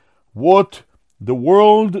what the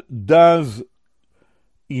world does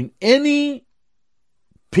in any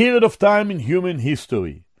period of time in human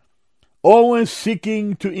history, always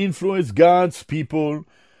seeking to influence God's people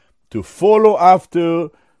to follow after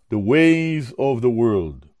the ways of the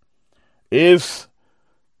world. As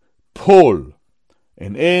Paul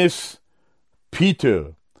and as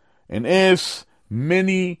Peter and as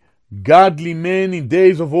many godly men in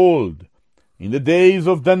days of old, in the days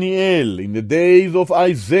of Daniel, in the days of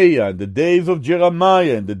Isaiah, in the days of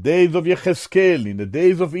Jeremiah, in the days of Yechezkel, in the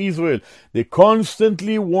days of Israel, they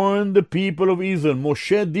constantly warned the people of Israel.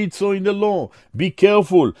 Moshe did so in the law. Be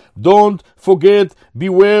careful. Don't forget.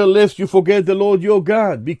 Beware lest you forget the Lord your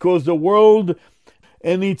God. Because the world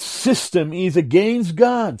and its system is against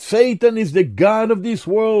God. Satan is the god of this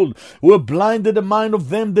world, who have blinded the mind of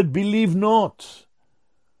them that believe not.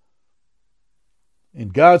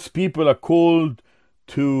 And God's people are called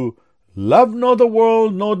to love not the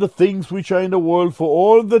world, nor the things which are in the world, for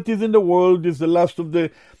all that is in the world is the lust of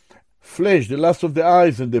the flesh, the lust of the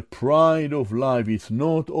eyes, and the pride of life. It's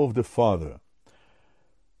not of the Father.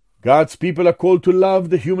 God's people are called to love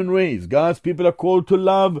the human race. God's people are called to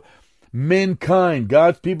love mankind.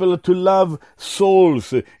 God's people are to love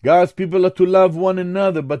souls. God's people are to love one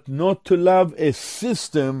another, but not to love a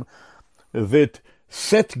system that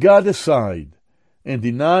set God aside and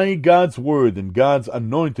deny God's word and God's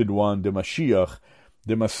anointed one, the Mashiach,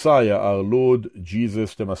 the Messiah, our Lord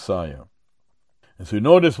Jesus the Messiah. And so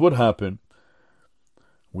notice what happened.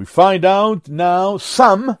 We find out now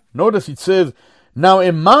notice it says, now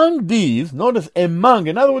among these, notice among,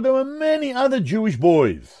 in other words, there were many other Jewish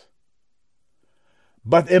boys.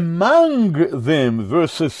 But among them,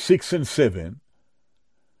 verses 6 and 7,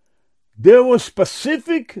 there were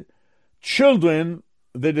specific children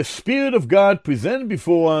that the Spirit of God presented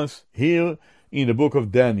before us here in the book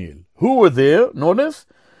of Daniel. Who were there? Notice,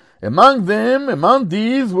 among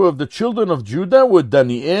these were of the children of Judah were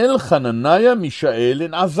Daniel, Hananiah, Mishael,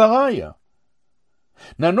 and Azariah.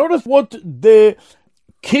 Now notice what the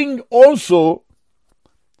king also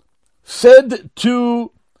said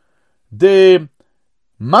to the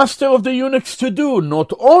master of the eunuchs to do,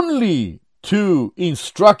 not only to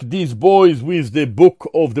instruct these boys with the book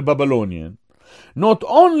of the Babylonian, not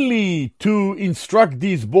only to instruct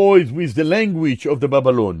these boys with the language of the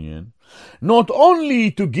Babylonian, not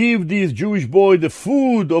only to give these Jewish boys the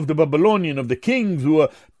food of the Babylonian, of the kings who are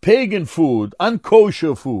pagan food,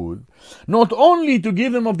 unkosher food, not only to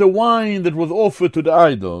give them of the wine that was offered to the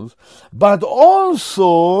idols, but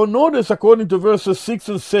also, notice according to verses 6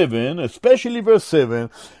 and 7, especially verse 7,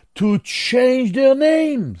 to change their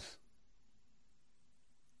names.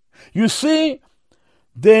 You see,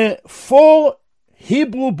 the 4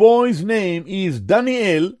 Hebrew boys' name is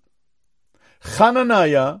Daniel,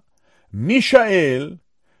 Hananiah, Mishael,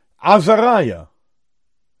 Azariah.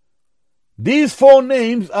 These 4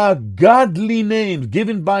 names are godly names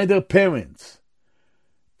given by their parents.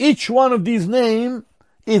 Each one of these names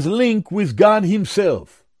is linked with God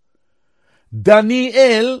himself.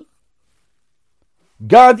 Daniel,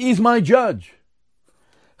 God is my judge.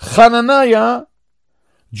 Hananiah,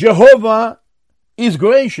 Jehovah is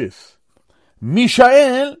gracious.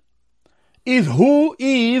 Mishael is who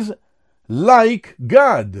is like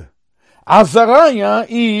God. Azariah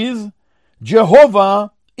is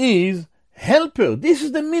Jehovah is helper. This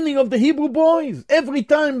is the meaning of the Hebrew boys. Every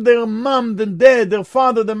time their mom and dad, their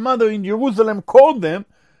father, their mother in Jerusalem called them,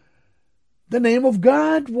 the name of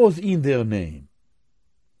God was in their name.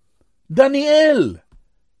 Daniel,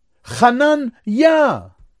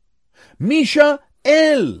 Hananiah, Mishael,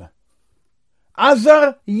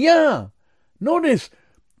 Azariah. Notice,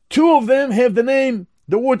 2 of them have the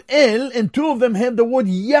word El, and 2 of them have the word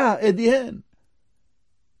Yah at the end.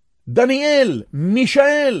 Daniel,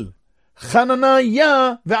 Mishael,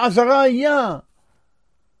 Hananiah, Azariah.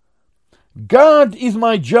 God is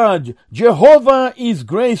my judge. Jehovah is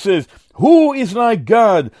gracious. Who is like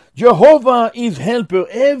God? Jehovah is helper.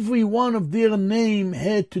 Every one of their name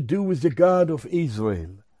had to do with the God of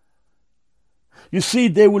Israel. You see,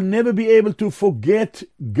 they will never be able to forget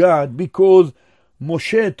God, because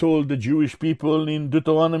Moshe told the Jewish people in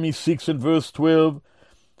Deuteronomy 6 and verse 12,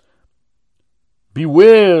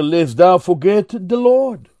 beware lest thou forget the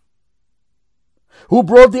Lord, who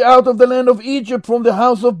brought thee out of the land of Egypt from the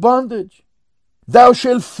house of bondage. Thou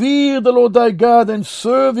shalt fear the Lord thy God, and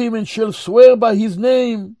serve him, and shalt swear by his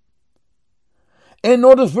name. And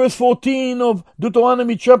notice verse 14 of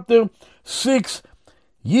Deuteronomy chapter 6,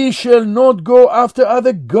 ye shall not go after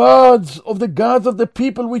other gods of the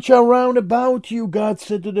people which are round about you, God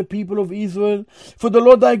said to the people of Israel, for the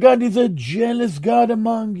Lord thy God is a jealous God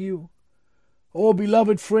among you. Oh,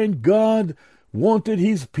 beloved friend, God wanted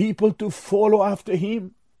his people to follow after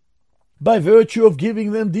him. By virtue of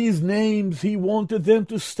giving them these names, he wanted them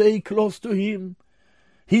to stay close to him.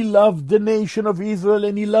 He loved the nation of Israel,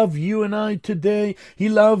 and he loved you and I today. He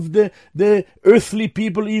loved the earthly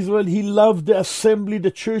people Israel. He loved the assembly,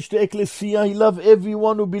 the church, the ecclesia. He loved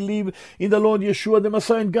everyone who believed in the Lord Yeshua the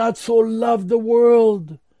Messiah. And God so loved the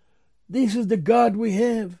world. This is the God we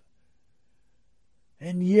have.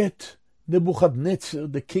 And yet, Nebuchadnezzar,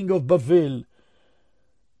 the king of Babel,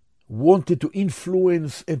 wanted to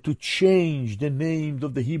influence and to change the names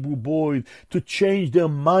of the Hebrew boys, to change their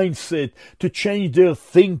mindset, to change their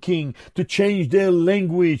thinking, to change their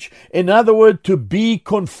language. In other words, to be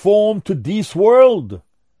conformed to this world.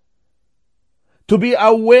 To be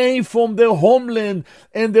away from their homeland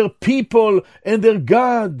and their people and their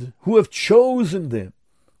God who have chosen them.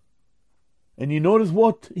 And you notice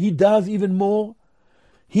what he does even more?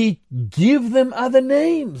 He gives them other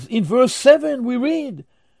names. In verse 7 we read,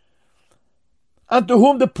 unto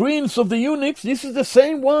whom the prince of the eunuchs, this is the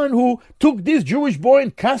same one who took this Jewish boy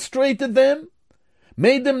and castrated them,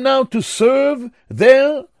 made them now to serve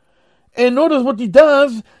there. And notice what he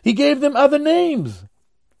does, he gave them other names.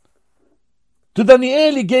 To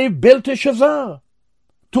Daniel he gave Belteshazzar.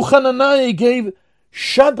 To Hananiah he gave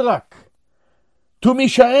Shadrach. To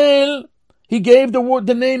Mishael he gave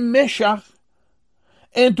the name Meshach.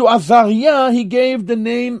 And to Azariah he gave the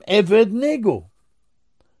name Abednego.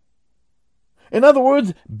 In other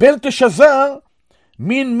words, Belteshazzar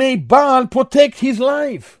mean may Baal protect his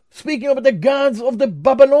life. Speaking of the gods of the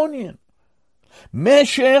Babylonian.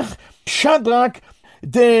 Meshach, Shadrach,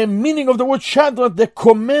 the meaning of the word Shadrach, the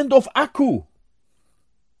command of Aku.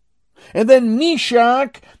 And then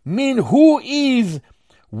Meshach mean who is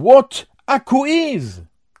what Aku is.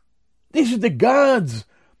 This is the gods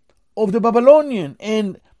of the Babylonian.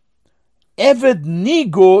 And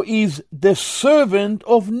Abednego is the servant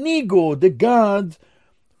of Nego, the god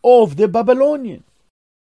of the Babylonian.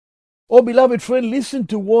 Oh, beloved friend, listen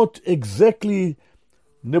to what exactly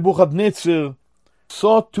Nebuchadnezzar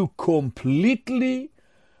sought to completely,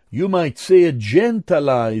 you might say,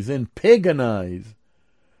 gentilize and paganize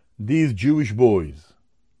these Jewish boys.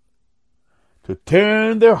 To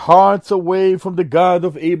turn their hearts away from the God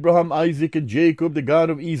of Abraham, Isaac, and Jacob, the God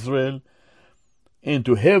of Israel, and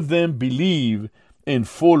to have them believe and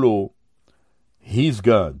follow his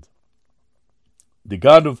God. The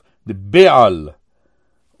God of the Baal,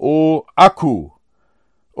 or Aku,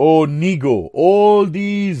 or Nego, all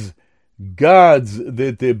these gods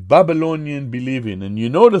that the Babylonian believe in. And you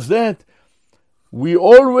notice that we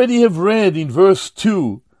already have read in verse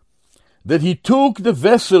 2 that he took the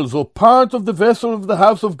vessels, or part of the vessel of the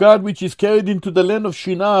house of God, which is carried into the land of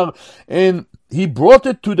Shinar, and he brought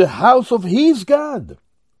it to the house of his God.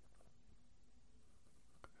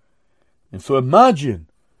 And so imagine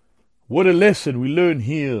what a lesson we learn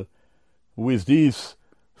here with these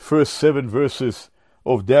first 7 verses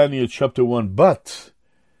of Daniel chapter 1. But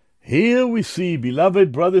here we see,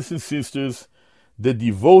 beloved brothers and sisters, the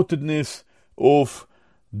devotedness of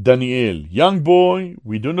Daniel. Young boy,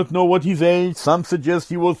 we do not know what his age. Some suggest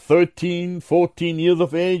he was 13, 14 years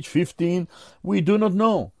of age, 15. We do not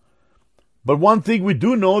know. But one thing we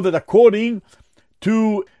do know, that according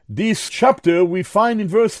to this chapter, we find in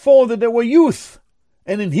verse 4 that there were youth.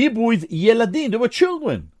 And in Hebrew it's Yeladim, they were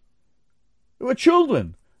children. They were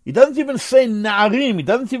children. It doesn't even say Na'arim, it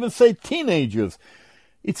doesn't even say teenagers.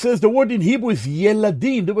 It says the word in Hebrew is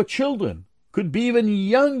Yeladim, they were children. Could be even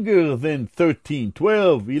younger than 13,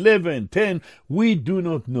 12, 11, 10. We do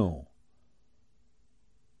not know.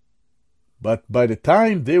 But by the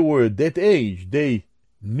time they were at that age, they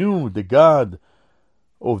knew the God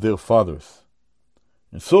of their fathers.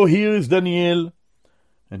 And so here is Daniel.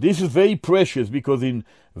 And this is very precious, because in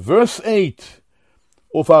verse 8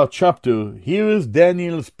 of our chapter, here is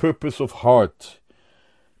Daniel's purpose of heart.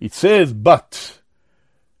 It says, but.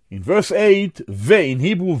 In verse 8, ve, in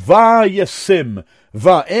Hebrew, va yasem,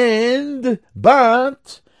 va, and,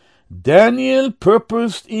 but, Daniel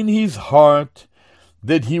purposed in his heart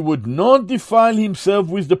that he would not defile himself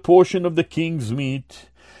with the portion of the king's meat,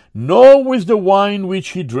 nor with the wine which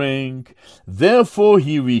he drank. Therefore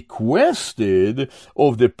he requested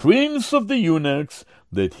of the prince of the eunuchs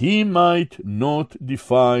that he might not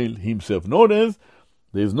defile himself. Notice,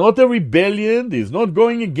 there's not a rebellion. There's not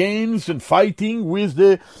going against and fighting with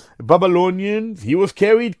the Babylonians. He was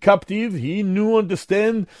carried captive. He knew,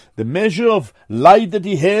 understand the measure of light that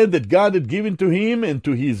he had, that God had given to him and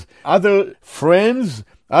to his other friends,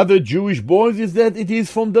 other Jewish boys, is that it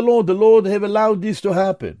is from the Lord. The Lord have allowed this to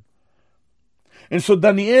happen. And so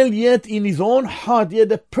Daniel, yet in his own heart, he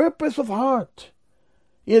had a purpose of heart.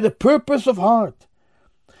 He had a purpose of heart.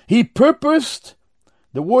 He purposed,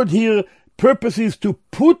 the word here, purpose is to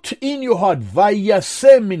put in your heart,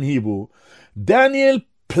 vayasem in Hebrew. Daniel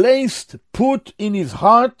put in his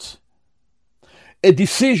heart a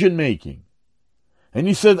decision making. And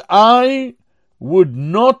he said, I would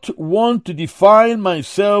not want to defile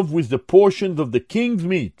myself with the portions of the king's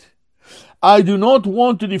meat, I do not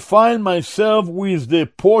want to defile myself with the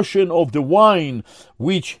portion of the wine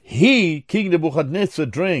which he, King Nebuchadnezzar,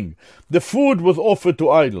 drank. The food was offered to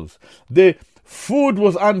idols. The food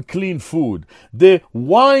was unclean food. The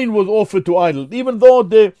wine was offered to idols. Even though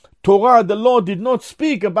the Torah, the law, did not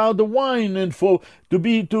speak about the wine and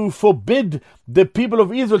to forbid the people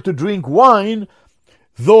of Israel to drink wine,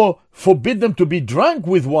 though forbid them to be drunk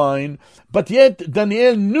with wine, but yet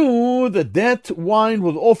Daniel knew that wine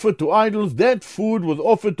was offered to idols, that food was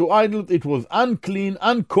offered to idols, it was unclean,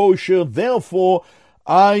 unkosher. Therefore,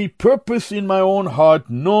 I purpose in my own heart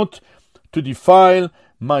not to defile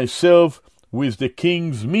myself with the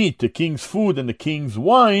king's meat, the king's food, and the king's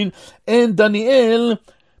wine. And Daniel,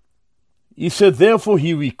 he said, therefore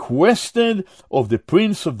he requested of the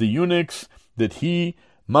prince of the eunuchs that he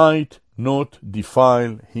might not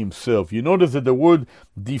defile himself. You notice that the word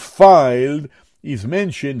defiled is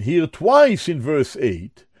mentioned here twice in verse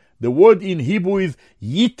 8. The word in Hebrew is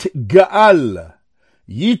yitga'al.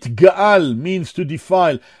 Yitga'al means to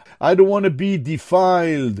defile. I don't want to be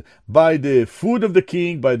defiled by the food of the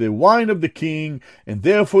king, by the wine of the king, and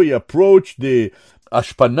therefore he approached the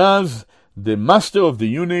Ashpenaz, the master of the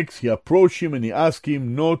eunuchs. He approached him and he asked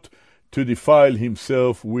him not to defile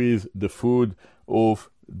himself with the food of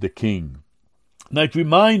the king. Now it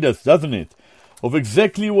reminds us, doesn't it, of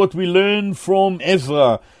exactly what we learn from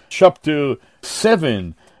Ezra chapter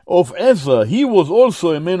 7 of Ezra. He was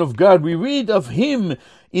also a man of God. We read of him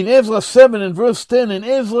in Ezra 7 and verse 10, and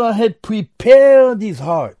Ezra had prepared his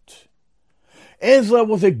heart. Ezra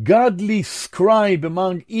was a godly scribe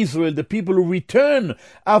among Israel, the people who returned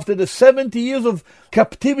after the 70 years of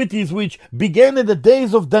captivities which began in the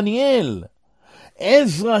days of Daniel.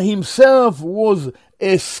 Ezra himself was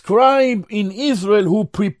a scribe in Israel who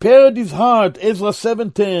prepared his heart, Ezra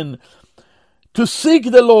 7:10, to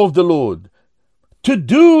seek the law of the Lord, to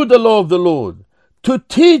do the law of the Lord, to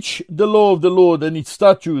teach the law of the Lord and its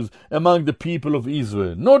statutes among the people of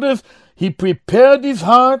Israel. Notice, he prepared his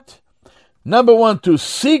heart, number 1, to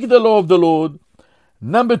seek the law of the Lord,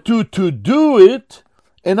 number 2, to do it,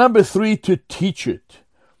 and number 3, to teach it.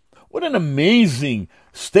 What an amazing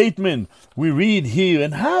statement we read here.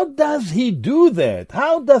 And how does he do that?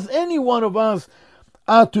 How does any one of us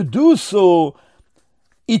to do so?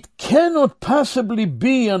 It cannot possibly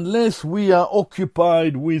be unless we are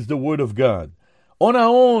occupied with the Word of God. On our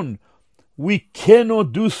own, we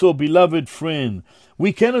cannot do so, beloved friend.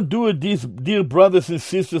 We cannot do it, these dear brothers and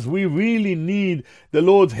sisters. We really need the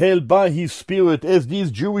Lord's help by His Spirit, as this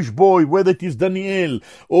Jewish boy, whether it is Daniel,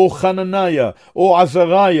 or Hananiah, or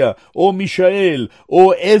Azariah, or Mishael,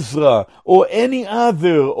 or Ezra, or any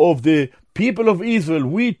other of the people of Israel.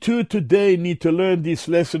 We too today need to learn this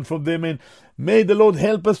lesson from them, and may the Lord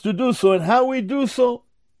help us to do so. And how we do so?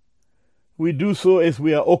 We do so as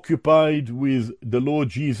we are occupied with the Lord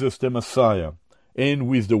Jesus the Messiah and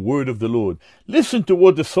with the word of the Lord. Listen to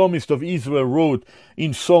what the psalmist of Israel wrote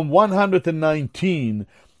in Psalm 119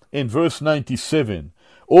 and verse 97.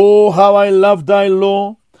 Oh, how I love thy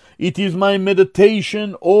law! It is my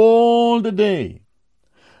meditation all the day.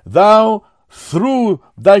 Thou, through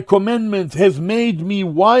thy commandments, hast made me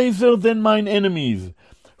wiser than mine enemies,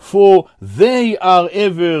 for they are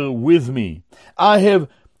ever with me. I have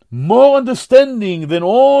more understanding than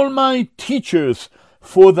all my teachers,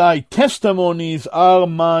 for thy testimonies are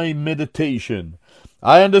my meditation.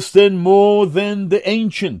 I understand more than the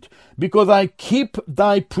ancient, because I keep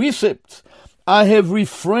thy precepts. I have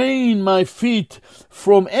refrained my feet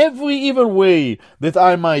from every evil way, that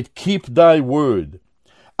I might keep thy word.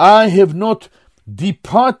 I have not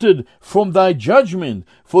departed from thy judgment,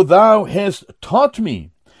 for thou hast taught me.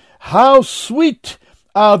 How sweet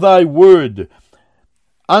are thy word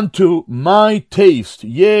unto my taste,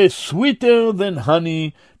 yea, sweeter than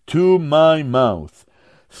honey to my mouth.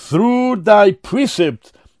 Through thy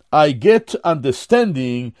precepts I get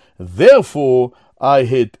understanding, therefore I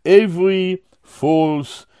hate every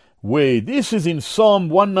false way. This is in Psalm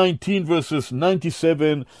 119, verses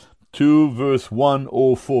 97 to verse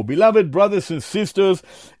 104. Beloved brothers and sisters,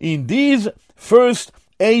 in these first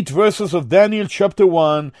 8 verses of Daniel chapter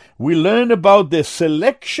 1, we learn about the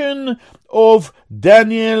selection of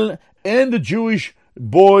Daniel and the Jewish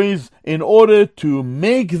boys in order to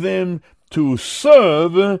make them to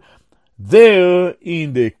serve there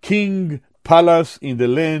in the king palace in the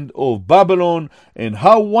land of Babylon. And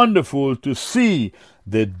how wonderful to see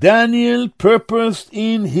that Daniel purposed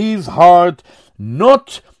in his heart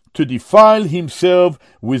not to defile himself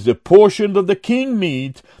with the portion of the king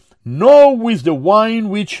meat, nor with the wine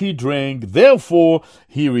which he drank. Therefore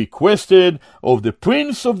he requested of the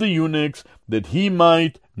prince of the eunuchs that he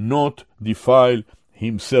might not defile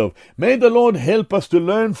himself. May the Lord help us to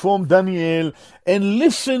learn from Daniel and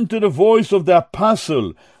listen to the voice of the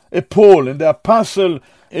apostle Paul and the apostle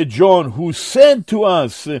John, who said to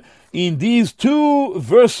us in these two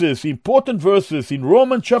verses, important verses, in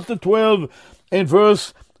Romans chapter 12 and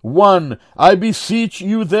verse 1, I beseech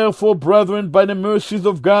you therefore, brethren, by the mercies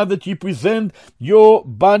of God, that ye present your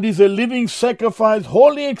bodies a living sacrifice,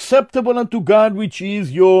 wholly acceptable unto God, which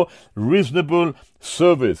is your reasonable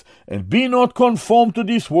service. And be not conformed to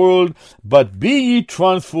this world, but be ye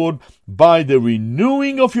transformed by the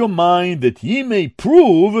renewing of your mind, that ye may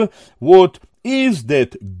prove what is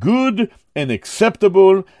that good and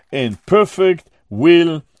acceptable and perfect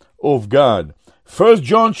will of God. 1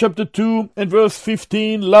 John chapter 2 and verse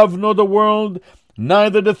 15, love not the world,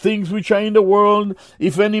 neither the things which are in the world.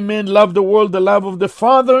 If any man love the world, the love of the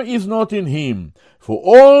Father is not in him. For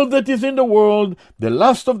all that is in the world, the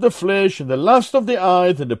lust of the flesh, and the lust of the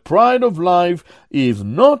eyes, and the pride of life, is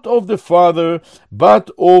not of the Father,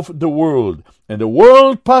 but of the world. And the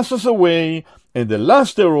world passes away, and the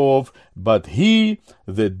lust thereof, but he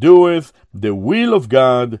that doeth the will of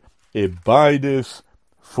God abideth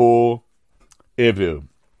forever.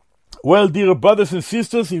 Well, dear brothers and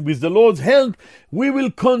sisters, with the Lord's help, we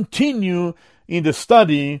will continue in the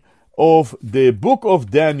study of the book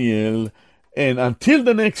of Daniel. And until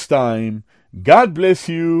the next time, God bless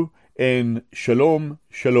you and shalom,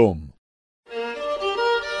 shalom.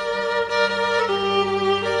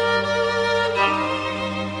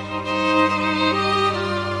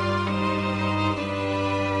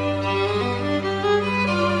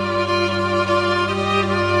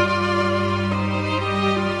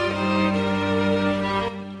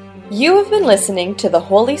 You have been listening to the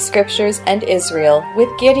Holy Scriptures and Israel with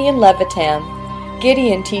Gideon Levitan.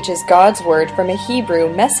 Gideon teaches God's Word from a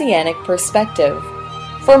Hebrew Messianic perspective.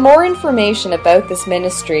 For more information about this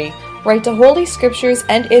ministry, write to Holy Scriptures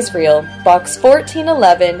and Israel, Box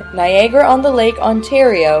 1411, Niagara-on-the-Lake,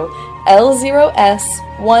 Ontario,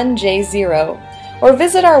 L0S1J0, or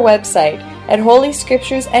visit our website at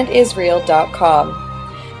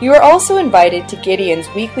holyscripturesandisrael.com. You are also invited to Gideon's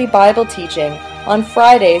weekly Bible teaching on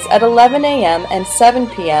Fridays at 11 a.m. and 7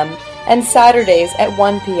 p.m. and Saturdays at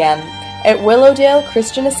 1 p.m. at Willowdale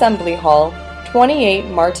Christian Assembly Hall, 28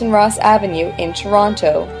 Martin Ross Avenue in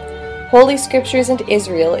Toronto. Holy Scriptures and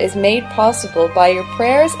Israel is made possible by your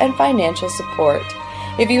prayers and financial support.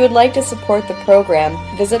 If you would like to support the program,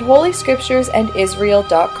 visit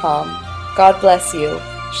holyscripturesandisrael.com. God bless you.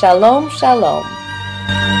 Shalom, shalom.